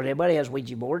Ouija board. Everybody has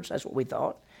Ouija boards. That's what we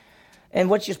thought. And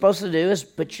what you're supposed to do is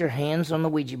put your hands on the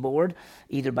Ouija board,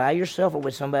 either by yourself or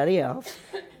with somebody else,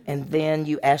 and then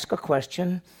you ask a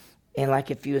question. And like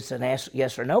if it's an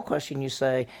yes or no question, you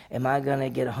say, am I going to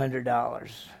get $100?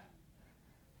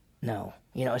 No.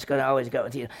 It's going to always go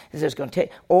with you. It's just going to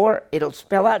take, or it'll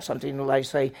spell out something. Like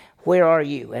say, where are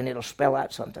you? And it'll spell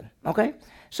out something. Okay?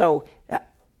 So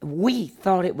we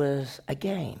thought it was a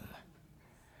game.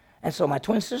 And so my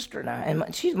twin sister and I, and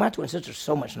my twin sister's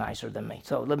so much nicer than me.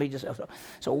 So let me just,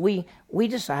 so we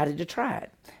decided to try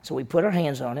it. So we put our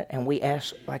hands on it and we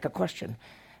asked like a question.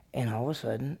 And all of a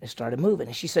sudden, it started moving.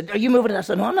 And she said, "Are you moving it?" I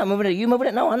said, "No, I'm not moving it. Are you moving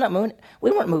it?" "No, I'm not moving it." We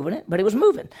weren't moving it, but it was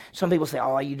moving. Some people say,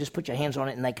 "Oh, you just put your hands on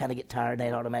it and they kind of get tired and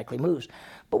it automatically moves."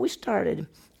 But we started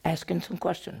asking some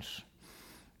questions.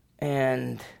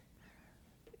 And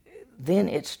then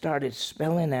it started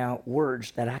spelling out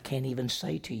words that I can't even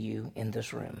say to you in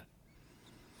this room.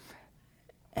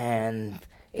 And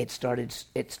it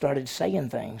started saying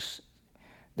things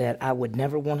that I would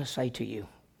never want to say to you,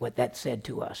 what that said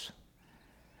to us.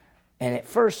 And at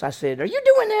first I said, "Are you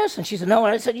doing this?" And she said, "No."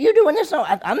 And I said, "You doing this?" "No,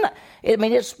 I'm not."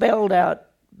 It spelled out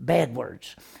bad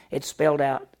words. It spelled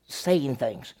out saying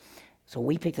things. So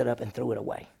we picked it up and threw it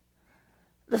away.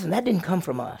 Listen, that didn't come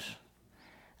from us.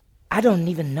 I don't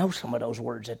even know some of those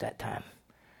words at that time.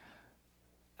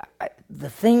 The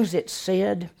things it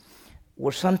said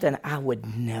were something I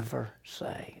would never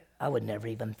say. I would never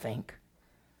even think.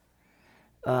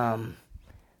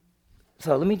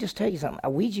 So let me just tell you something.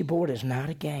 A Ouija board is not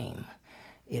a game.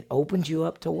 It opens you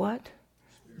up to what?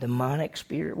 Demonic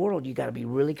spirit world. You got to be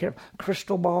really careful.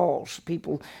 Crystal balls.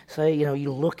 People say,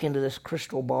 you look into this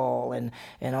crystal ball and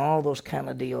all those kind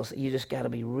of deals. You just got to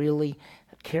be really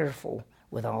careful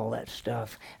with all that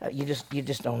stuff. You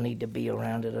just don't need to be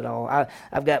around it at all.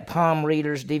 I've got palm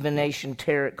readers, divination,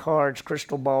 tarot cards,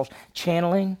 crystal balls,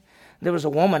 channeling. There was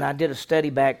a woman, I did a study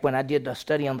back when I did a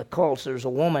study on the cults. There was a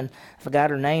woman, I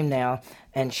forgot her name now,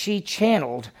 and she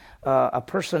channeled a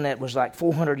person that was like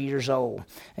 400 years old.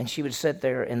 And she would sit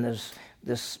there, and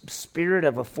this spirit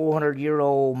of a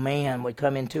 400-year-old man would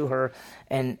come into her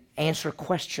and answer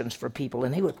questions for people,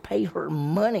 and he would pay her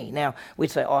money. Now, we'd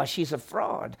say, "Oh, she's a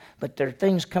fraud," but there are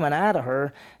things coming out of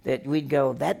her that we'd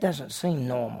go, "That doesn't seem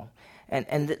normal."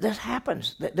 And this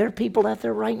happens. There are people out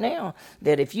there right now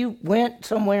that if you went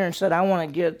somewhere and said, "I want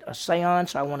to get a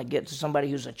seance, I want to get to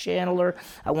somebody who's a channeler,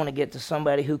 I want to get to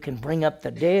somebody who can bring up the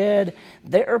dead,"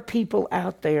 there are people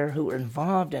out there who are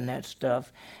involved in that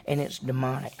stuff, and it's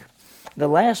demonic. The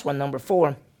last one, number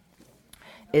 4,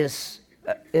 is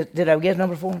did I get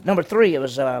number 4? Number 3, it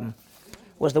was the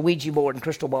Ouija board and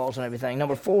crystal balls and everything.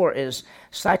 Number 4 is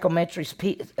psychometry,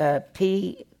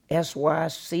 Psychometry, and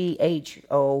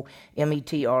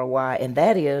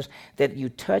that is that you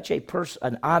touch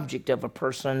an object of a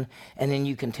person, and then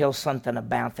you can tell something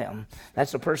about them.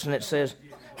 That's the person that says,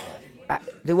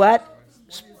 do what?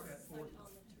 It's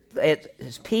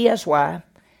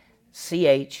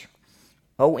Psychometry.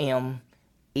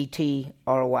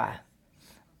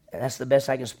 That's the best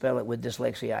I can spell it with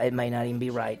dyslexia. It may not even be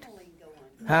right.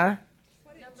 Huh?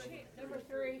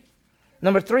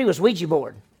 Number 3 was Ouija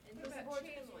board.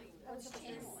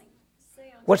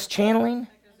 What's channeling?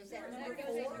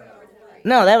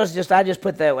 No, that was I just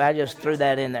put that, I just threw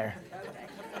that in there.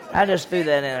 I just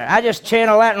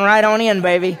channel that and right on in,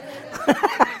 baby.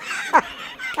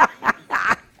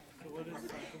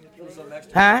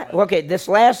 Huh? Okay, this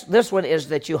one is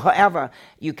that you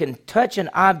can touch an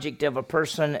object of a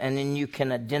person and then you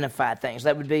can identify things.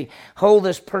 That would be, hold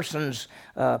this person's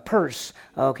purse.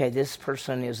 Okay, this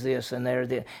person is this and they're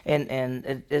this.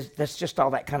 And that's just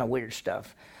all that kind of weird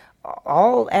stuff.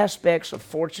 All aspects of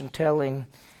fortune telling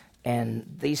and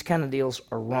these kind of deals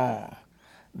are wrong.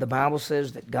 The Bible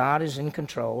says that God is in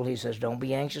control. He says, "Don't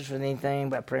be anxious for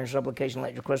anything, by prayer and supplication,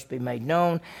 let your requests be made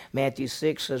known." Matthew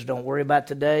 6 says, "Don't worry about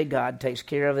today. God takes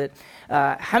care of it."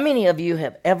 How many of you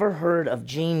have ever heard of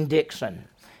Jean Dixon?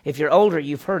 If you're older,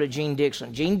 you've heard of Jean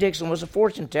Dixon. Jean Dixon was a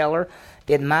fortune teller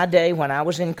in my day when I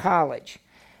was in college,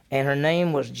 and her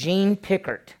name was Jean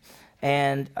Pickert.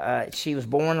 And she was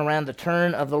born around the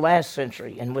turn of the last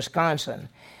century in Wisconsin.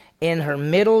 In her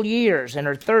middle years, in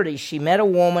her 30s, she met a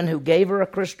woman who gave her a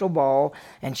crystal ball,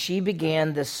 and she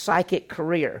began this psychic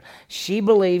career. She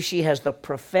believes she has the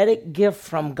prophetic gift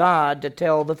from God to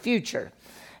tell the future.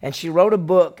 And she wrote a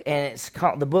book, and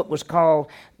the book was called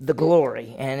The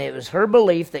Glory. And it was her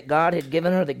belief that God had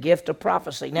given her the gift of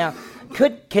prophecy. Now,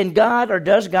 can God or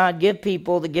does God give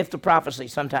people the gift of prophecy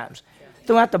sometimes?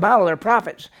 Throughout the Bible, there are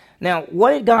prophets. Now,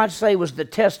 what did God say was the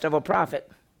test of a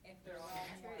prophet?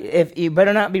 If you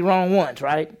better not be wrong once,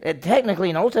 right? Technically,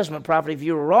 an Old Testament prophet, if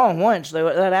you were wrong once,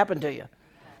 that happened to you.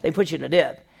 They put you to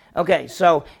death. Okay,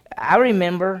 so I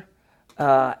remember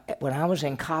when I was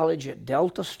in college at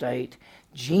Delta State,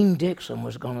 Jean Dixon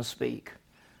was going to speak.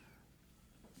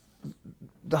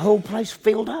 The whole place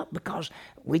filled up because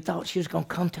we thought she was going to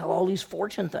come tell all these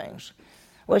fortune things.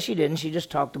 Well, she didn't. She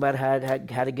just talked about how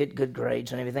to get good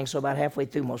grades and everything. So about halfway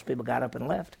through, most people got up and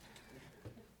left.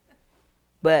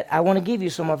 But I want to give you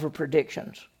some of her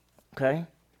predictions, okay?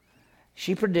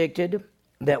 She predicted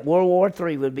that World War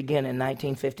III would begin in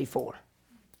 1954.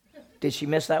 Did she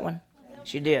miss that one?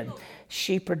 She did.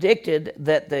 She predicted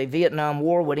that the Vietnam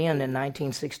War would end in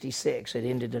 1966. It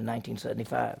ended in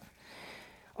 1975.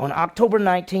 On October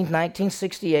 19,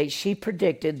 1968, she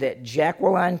predicted that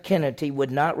Jacqueline Kennedy would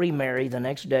not remarry. The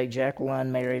next day,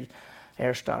 Jacqueline married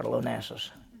Aristotle Onassis.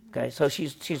 Okay, so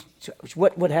she's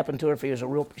what happened to her if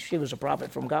she was a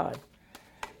prophet from God?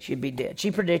 She'd be dead.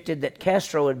 She predicted that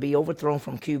Castro would be overthrown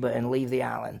from Cuba and leave the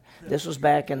island. This was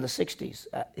back in the 60s.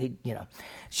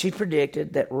 She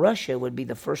predicted that Russia would be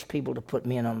the first people to put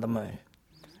men on the moon.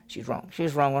 She's wrong. She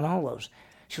was wrong on all those.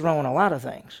 She's wrong on a lot of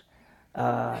things.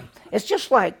 It's just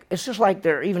like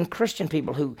there are even Christian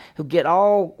people who get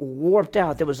all warped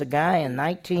out. There was a guy in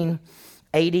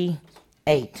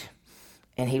 1988,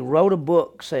 and he wrote a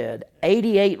book, said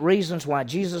 88 Reasons Why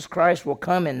Jesus Christ Will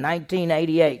Come in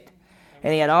 1988.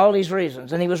 And he had all these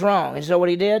reasons, and he was wrong. And so what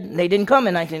he did, they didn't come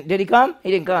in 19... Did he come? He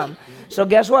didn't come. So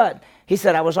guess what? He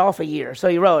said, I was off a year. So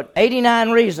he wrote 89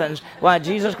 Reasons Why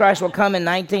Jesus Christ Will Come in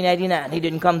 1989. He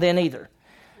didn't come then either.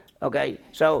 Okay,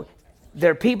 so there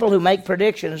are people who make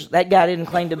predictions. That guy didn't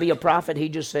claim to be a prophet. He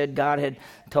just said God had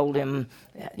told him,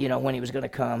 when he was going to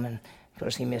come, and of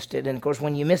course he missed it. And of course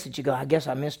when you miss it, you go, I guess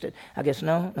I missed it. I guess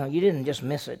no, you didn't just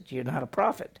miss it. You're not a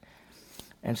prophet.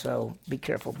 And so be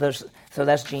careful. So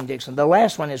that's Gene Dixon. The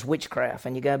last one is witchcraft,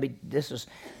 and you got to be. It's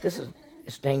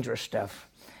dangerous stuff.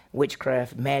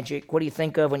 Witchcraft, magic. What do you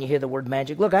think of when you hear the word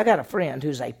magic? Look, I got a friend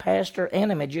who's a pastor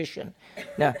and a magician.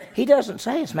 Now he doesn't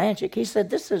say it's magic. He said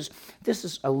this is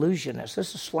illusionist.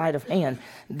 This is sleight of hand.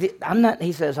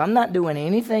 He says I'm not doing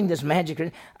anything that's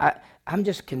magic. I'm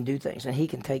just can do things, and he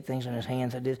can take things in his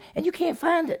hands and you can't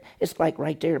find it. It's like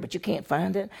right there, but you can't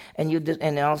find it, and all of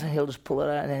a sudden he'll just pull it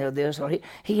out and he'll do this. Or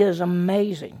he is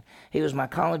amazing. He was my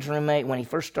college roommate when he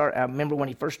first started. I remember when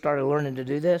he first started learning to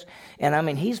do this, and I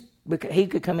mean he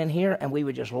could come in here and we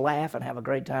would just laugh and have a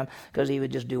great time because he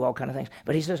would just do all kind of things.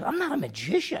 But he says I'm not a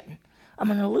magician. I'm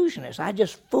an illusionist. I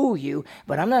just fool you,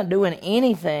 but I'm not doing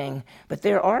anything. But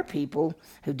there are people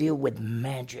who deal with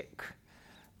magic.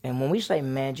 And when we say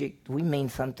magic, we mean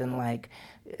something like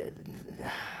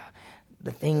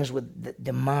the things with the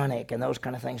demonic and those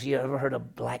kind of things. You ever heard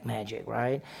of black magic,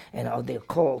 right? And the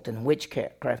occult and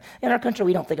witchcraft. In our country,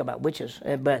 we don't think about witches.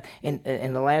 But in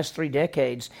the last 3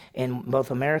 decades, in both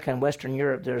America and Western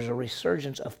Europe, there's a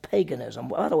resurgence of paganism.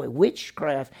 By the way,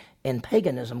 witchcraft and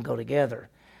paganism go together.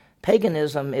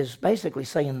 Paganism is basically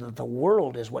saying that the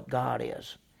world is what God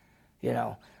is,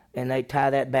 and they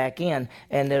tie that back in.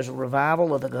 And there's a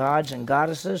revival of the gods and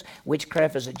goddesses.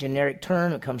 Witchcraft is a generic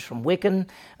term. It comes from Wiccan.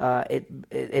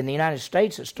 In the United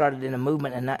States, it started in a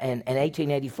movement in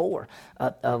 1884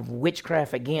 of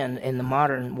witchcraft again in the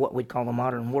modern, what we'd call the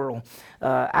modern world.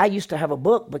 I used to have a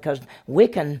book because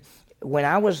Wiccan, when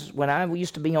I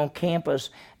used to be on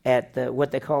campus at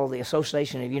what they call the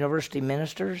Association of University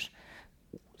Ministers,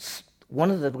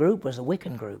 one of the group was a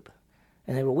Wiccan group,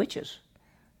 and they were witches.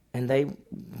 And they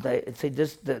see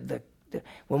this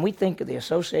when we think of the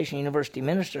Association of University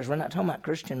Ministers, we're not talking about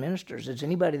Christian ministers. It's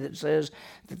anybody that says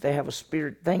that they have a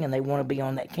spirit thing and they want to be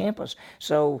on that campus.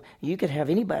 So you could have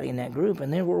anybody in that group,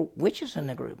 and there were witches in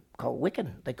the group called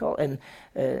Wiccan. They call and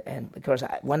because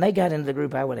when they got into the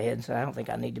group, I went ahead and said, I don't think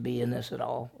I need to be in this at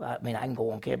all. I mean, I can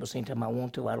go on campus anytime I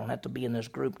want to. I don't have to be in this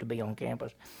group to be on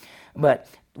campus. But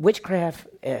witchcraft,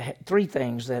 3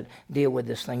 things that deal with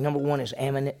this thing. Number 1 is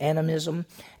animism,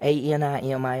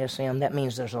 animism. That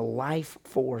means there's a life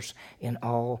force in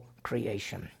all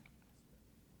creation.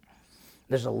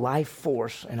 There's a life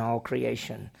force in all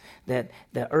creation. That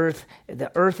the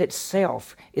earth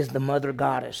itself is the mother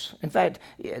goddess. In fact,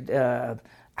 I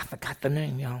forgot the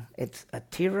name, y'all. It's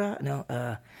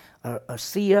Atira,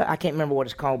 Sia. I can't remember what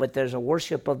it's called, but there's a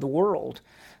worship of the world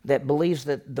that believes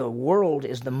that the world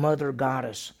is the mother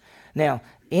goddess. Now,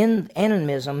 in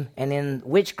animism and in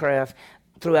witchcraft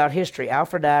throughout history,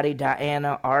 Aphrodite,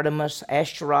 Diana, Artemis,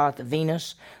 Ashtaroth,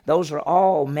 Venus, those are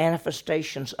all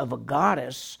manifestations of a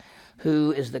goddess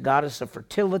who is the goddess of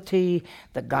fertility,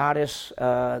 the goddess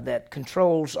that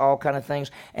controls all kind of things.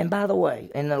 And by the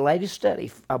way, in the latest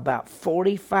study, about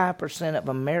 45% of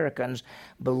Americans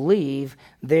believe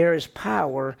there is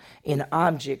power in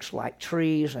objects like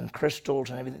trees and crystals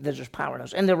and everything. There's just power in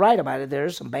those. And they're right about it. There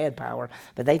is some bad power,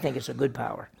 but they think it's a good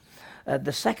power.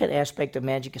 The second aspect of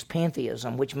magic is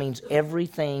pantheism, which means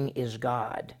everything is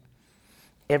God.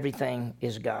 Everything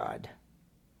is God.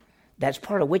 That's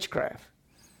part of witchcraft.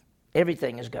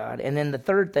 Everything is God. And then the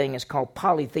third thing is called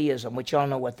polytheism, which y'all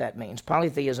know what that means.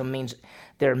 Polytheism means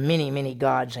there are many, many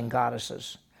gods and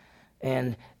goddesses.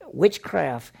 And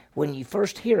witchcraft, when you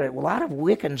first hear it, a lot of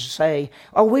Wiccans say,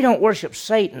 oh, we don't worship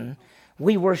Satan,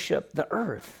 we worship the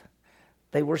earth.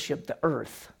 They worship the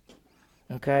earth,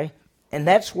 okay? And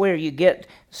that's where you get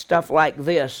stuff like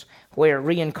this, where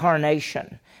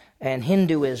reincarnation and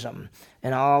Hinduism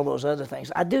and all those other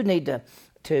things. I do need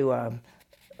to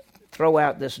throw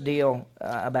out this deal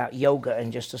about yoga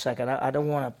in just a second. I don't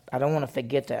want to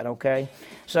forget that. Okay,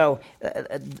 so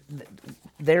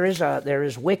there is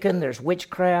Wiccan, there's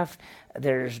witchcraft,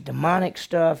 there's demonic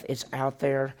stuff. It's out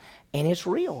there, and it's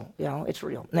real. It's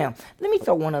real. Now, let me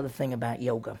throw one other thing about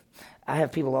yoga. I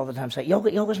have people all the time say,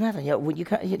 yoga's nothing.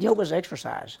 Yoga's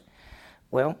exercise.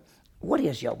 Well, what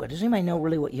is yoga? Does anybody know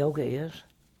really what yoga is?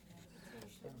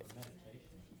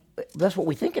 That's what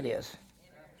we think it is.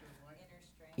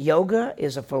 Yoga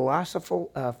is a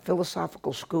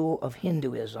philosophical school of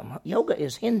Hinduism. Yoga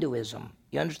is Hinduism.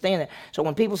 You understand that? So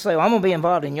when people say, I'm going to be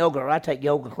involved in yoga or I take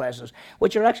yoga classes,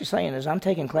 what you're actually saying is, I'm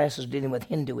taking classes dealing with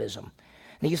Hinduism.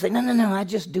 And you say, no, I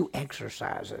just do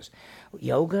exercises.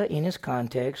 Yoga, in its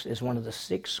context, is one of the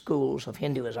 6 schools of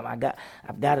Hinduism. I've got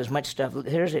as much stuff.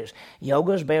 Here's this.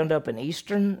 Yoga is bound up in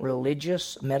Eastern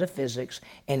religious metaphysics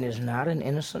and is not an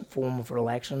innocent form of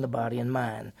relaxing the body and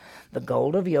mind. The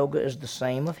goal of yoga is the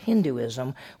same of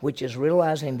Hinduism, which is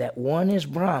realizing that one is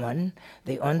Brahman,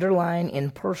 the underlying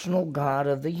impersonal God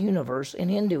of the universe in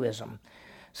Hinduism.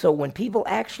 So when people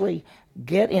actually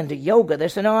get into yoga, they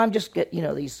say, no, I'm just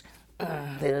these...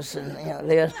 this and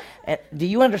this. And do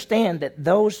you understand that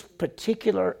those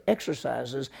particular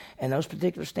exercises and those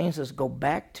particular stances go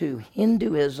back to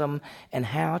Hinduism and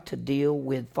how to deal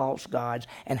with false gods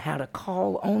and how to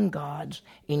call on gods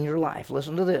in your life?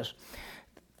 Listen to this.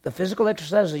 The physical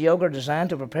exercises of yoga are designed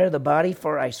to prepare the body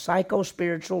for a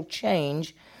psycho-spiritual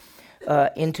change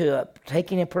into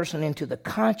taking a person into the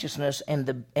consciousness and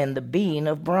the being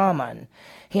of Brahman.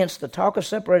 Hence, the talk of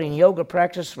separating yoga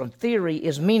practice from theory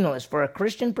is meaningless. For a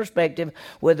Christian perspective,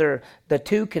 whether the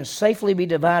two can safely be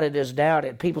divided is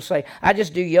doubted. People say, I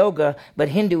just do yoga, but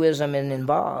Hinduism is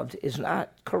involved. Is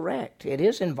not correct. It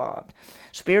is involved.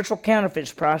 Spiritual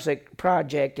Counterfeits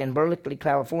Project in Berkeley,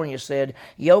 California said,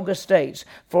 yoga states,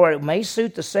 for it may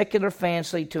suit the secular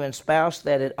fancy to espouse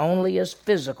that it only is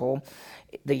physical.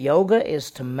 The yoga is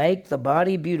to make the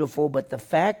body beautiful, but the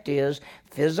fact is,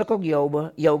 physical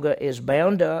yoga is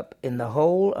bound up in the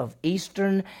whole of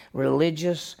Eastern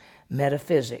religious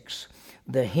metaphysics.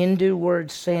 The Hindu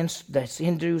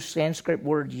Sanskrit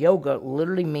word yoga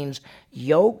literally means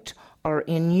yoked or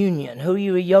in union. Who are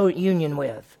you in union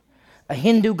with? A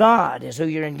Hindu god is who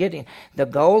you're getting. The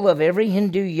goal of every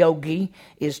Hindu yogi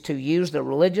is to use the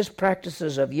religious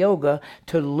practices of yoga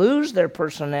to lose their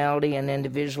personality and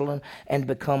individualism and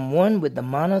become one with the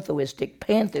monotheistic,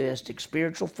 pantheistic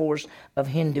spiritual force of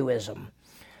Hinduism.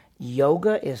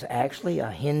 Yoga is actually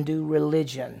a Hindu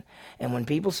religion. And when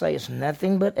people say it's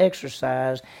nothing but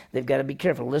exercise, they've got to be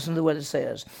careful. Listen to what it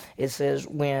says. It says,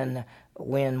 when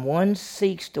one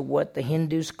seeks to what the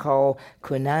Hindus call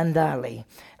kunandali,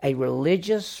 a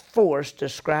religious force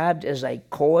described as a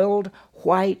coiled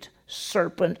white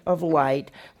serpent of light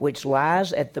which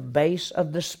lies at the base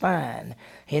of the spine.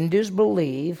 Hindus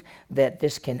believe that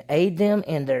this can aid them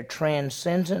in their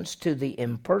transcendence to the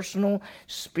impersonal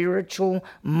spiritual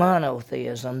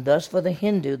monotheism. Thus, for the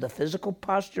Hindu, the physical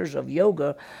postures of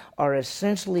yoga are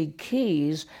essentially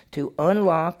keys to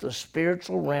unlock the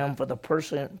spiritual realm for the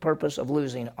purpose of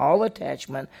losing all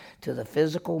attachment to the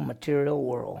physical material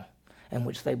world, in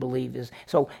which they believe is.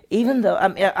 So even though,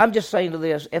 I'm just saying to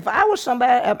this, if I was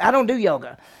somebody, I don't do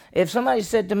yoga. If somebody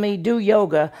said to me, do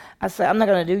yoga, I say, I'm not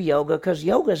going to do yoga because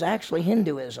yoga is actually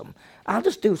Hinduism. I'll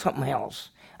just do something else.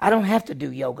 I don't have to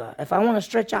do yoga. If I want to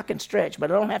stretch, I can stretch,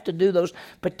 but I don't have to do those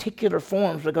particular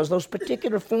forms because those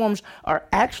particular forms are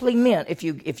actually meant, if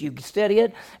you study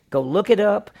it, go look it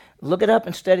up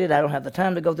and study it. I don't have the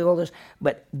time to go through all this,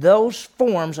 but those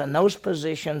forms and those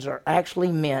positions are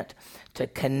actually meant to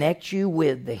connect you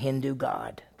with the Hindu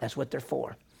god. That's what they're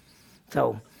for.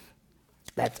 So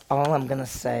that's all I'm going to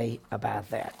say about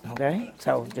that, okay?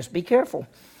 So just be careful.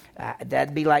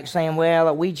 That'd be like saying, well,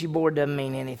 a Ouija board doesn't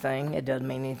mean anything. It doesn't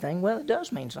mean anything. Well, it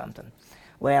does mean something.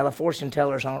 Well, the fortune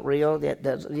tellers aren't real. That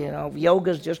does,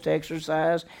 yoga's just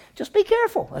exercise. Just be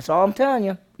careful. That's all I'm telling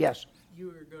you. Yes? You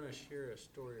were going to share a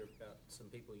story about some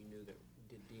people you knew that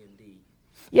did D&D.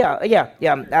 Yeah.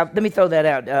 Let me throw that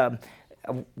out.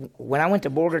 When I went to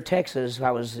Borger, Texas,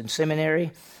 I was in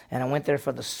seminary, and I went there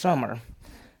for the summer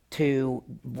to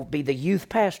be the youth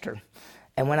pastor.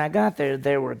 And when I got there,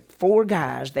 there were 4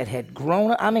 guys that had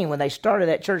grown up. I mean, when they started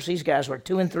that church, these guys were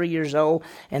 2 and 3 years old,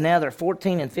 and now they're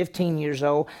 14 and 15 years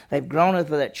old. They've grown up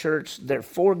with that church. They're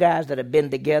 4 guys that have been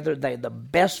together. They're the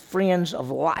best friends of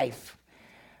life.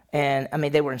 And, I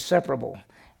mean, they were inseparable.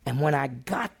 And when I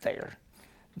got there,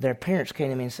 their parents came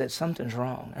to me and said, something's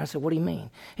wrong. And I said, what do you mean?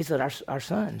 He said, our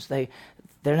sons, they're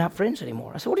not friends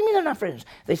anymore. I said, what do you mean they're not friends?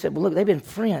 They said, well, look, they've been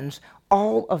friends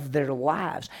all of their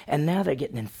lives, and now they're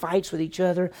getting in fights with each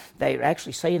other. They're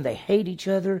actually saying they hate each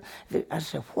other. I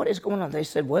said, what is going on? They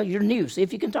said, well, you're new. See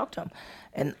if you can talk to them.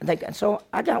 And so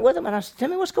I got with them, and I said, tell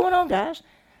me what's going on, guys.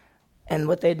 And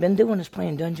what they'd been doing is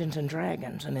playing Dungeons and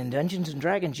Dragons. And in Dungeons and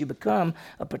Dragons, you become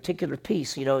a particular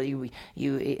piece. You know,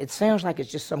 it sounds like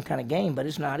it's just some kind of game, but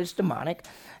it's not. It's demonic.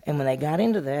 And when they got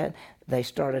into that, they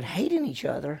started hating each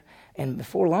other. And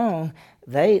before long,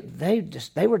 they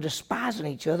were despising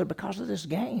each other because of this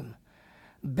game.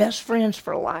 Best friends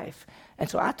for life. And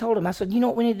so I told them, I said, you know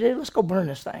what we need to do? Let's go burn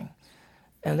this thing.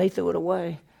 And they threw it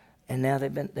away. And now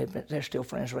they're still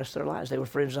friends the rest of their lives. They were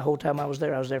friends the whole time I was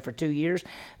there. I was there for 2 years.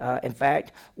 In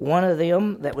fact, one of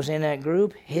them that was in that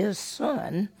group, his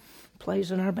son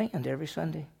plays in our band every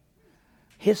Sunday.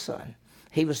 His son.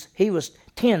 He was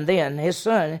 10 then. His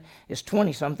son is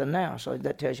 20-something now. So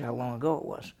that tells you how long ago it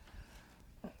was.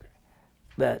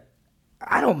 But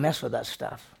I don't mess with that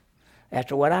stuff.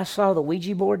 After what I saw the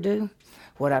Ouija board do,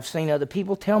 what I've seen other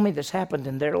people tell me that's happened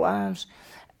in their lives,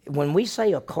 when we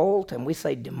say occult and we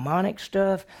say demonic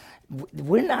stuff,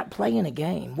 we're not playing a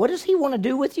game. What does he want to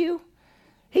do with you?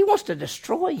 He wants to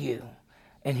destroy you,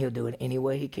 and he'll do it any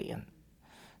way he can.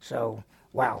 So,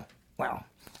 wow.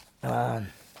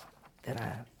 Did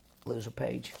I lose a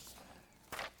page?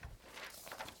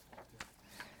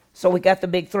 So we got the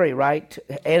big 3, right?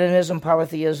 Animism,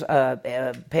 polytheism,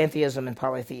 pantheism, and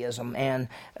polytheism. And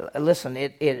listen,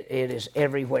 it is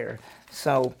everywhere.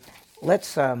 So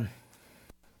let's...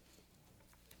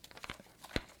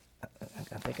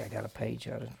 I think I got a page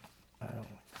out of it.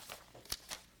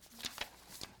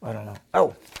 I don't know.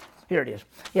 Oh, here it is.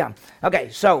 Yeah. Okay,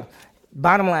 so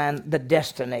bottom line, the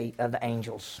destiny of the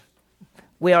angels.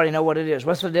 We already know what it is.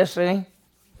 What's the destiny?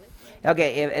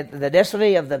 Okay, the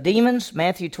destiny of the demons,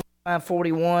 Matthew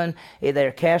 25:41,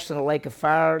 they're cast in the lake of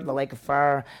fire. The lake of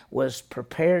fire was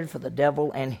prepared for the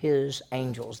devil and his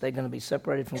angels. They're going to be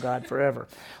separated from God forever.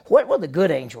 What were the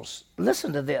good angels?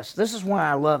 Listen to this. This is why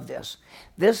I love this.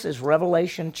 This is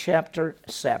Revelation chapter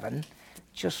 7.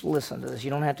 Just listen to this. You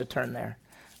don't have to turn there.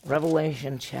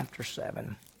 Revelation chapter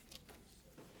 7.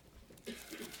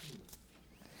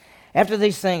 After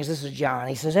these things, this is John,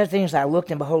 he says, after things I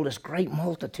looked, and behold, this great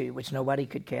multitude, which nobody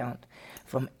could count,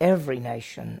 from every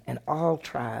nation and all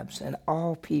tribes and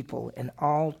all people and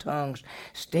all tongues,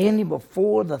 standing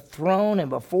before the throne and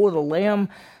before the Lamb,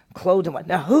 clothed in white.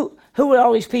 Now, who are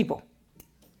all these people?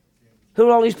 Who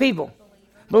are all these people?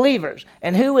 Believers.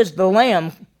 And who is the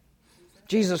Lamb?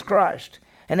 Jesus Christ.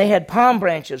 And they had palm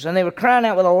branches, and they were crying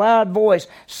out with a loud voice,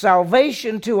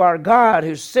 salvation to our God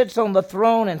who sits on the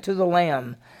throne and to the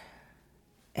Lamb.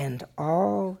 And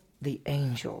all the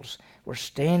angels were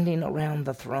standing around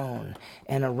the throne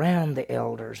and around the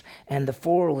elders and the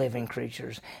 4 living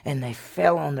creatures, and they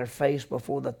fell on their face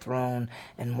before the throne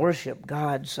and worshiped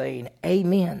God, saying,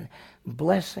 Amen,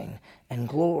 blessing and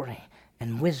glory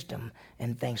and wisdom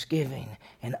and thanksgiving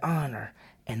and honor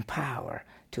and power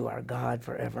to our God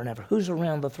forever and ever. Who's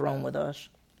around the throne with us?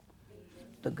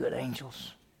 The good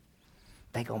angels.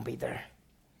 They're going to be there.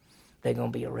 They're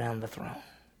going to be around the throne.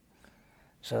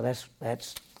 So that's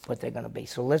what they're going to be.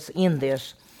 So let's end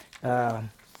this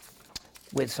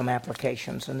with some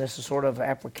applications. And this is sort of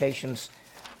applications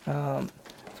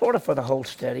sort of for the whole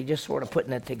study, just sort of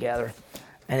putting it together.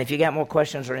 And if you got more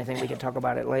questions or anything, we can talk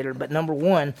about it later. But number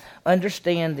 1,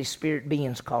 understand the spirit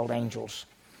beings called angels.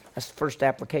 That's the first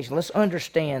application. Let's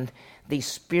understand the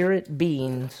spirit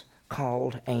beings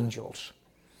called angels.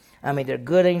 I mean, there are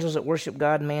good angels that worship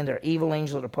God, man. There are evil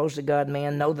angels that are opposed to God,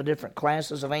 man. Know the different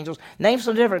classes of angels. Name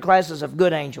some different classes of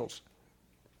good angels.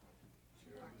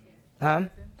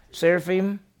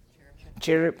 Seraphim,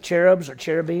 cherubs or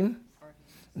cherubim.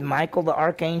 Michael, the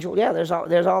archangel. Yeah, there's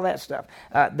all that stuff.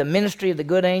 The ministry of the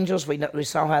good angels, we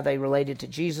saw how they related to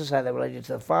Jesus, how they related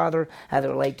to the Father, how they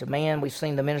relate to man. We've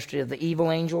seen the ministry of the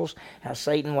evil angels, how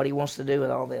Satan, what he wants to do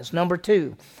with all this. Number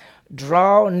 2,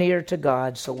 draw near to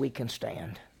God so we can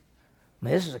stand.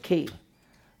 This is a key.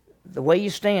 The way you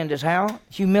stand is how?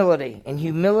 Humility. In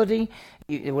humility,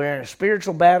 we're in a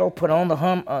spiritual battle. Put on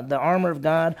the armor of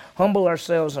God. Humble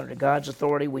ourselves under God's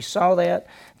authority. We saw that.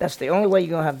 That's the only way you're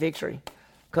going to have victory.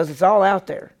 Because it's all out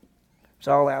there. It's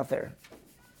all out there.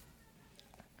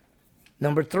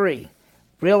 Number 3,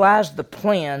 Realize the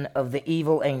plan of the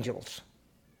evil angels.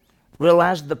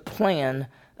 Realize the plan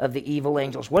of the evil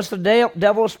angels. What's the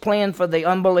devil's plan for the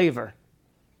unbeliever?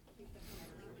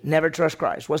 Never trust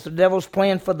Christ. What's the devil's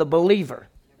plan for the believer?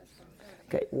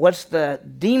 Okay. What's the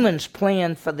demon's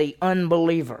plan for the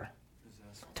unbeliever?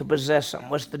 To possess them.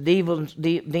 What's the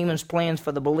demon's plans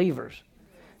for the believers?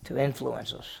 To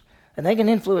influence us. And they can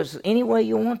influence us any way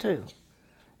you want to.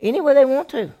 Any way they want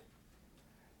to.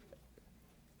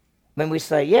 When we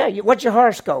say, yeah, what's your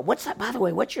horoscope? What's that? By the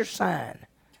way, what's your sign?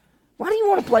 Why do you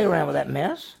want to play around with that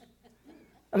mess?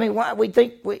 I mean, why we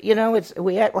think, we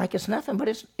act like it's nothing, but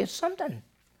it's something.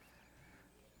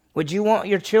 Would you want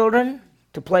your children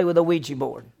to play with a Ouija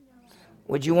board?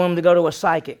 Would you want them to go to a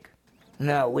psychic?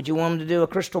 No. Would you want them to do a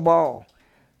crystal ball?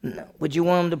 No. Would you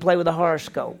want them to play with a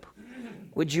horoscope?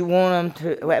 Would you want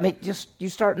them to, you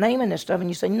start naming this stuff and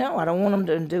you say, no, I don't want them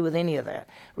to do with any of that.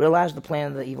 Realize the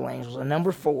plan of the evil angels. And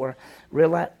number 4,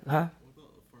 realize,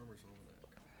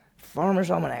 Farmer's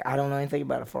Almanac. I don't know anything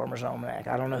about a Farmer's Almanac.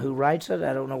 I don't know who writes it.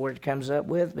 I don't know where it comes up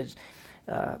with, but It's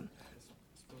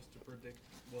supposed to predict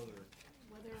weather.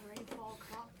 Weather, rainfall,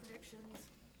 crop predictions.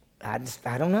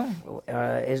 I don't know.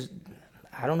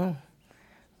 I don't know.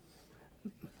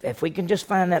 If we can just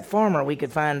find that farmer, we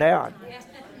could find out.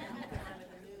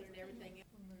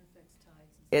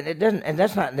 And it doesn't, and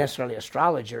that's not necessarily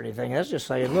astrology or anything. That's just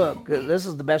saying, look, this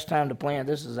is the best time to plant.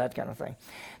 This is that kind of thing.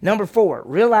 Number 4,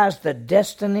 realize the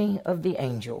destiny of the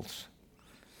angels.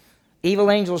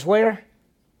 Evil angels where?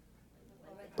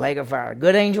 Lake of fire.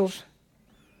 Good angels?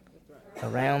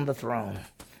 Around the throne.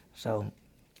 So,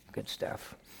 good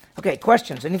stuff. Okay,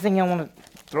 questions? Anything y'all want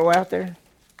to throw out there?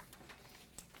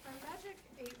 Are magic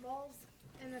 8 balls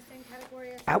in the same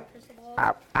category as Out. crystal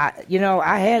balls?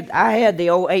 I had the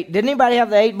old 8. Didn't anybody have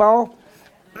the 8 ball?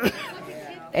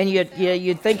 And you'd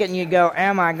think it and you go,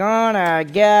 am I gonna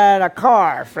get a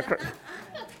car for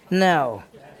No.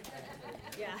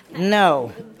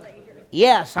 No.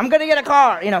 Yes, I'm gonna get a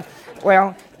car.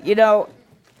 Well,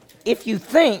 if you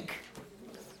think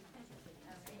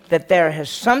that there has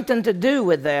something to do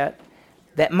with that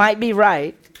might be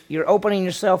right, you're opening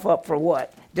yourself up for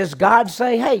what? Does God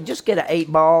say, hey, just get an 8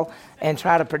 ball and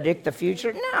try to predict the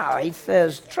future? No, he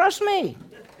says, trust me.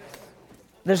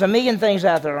 There's a million things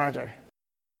out there, aren't there?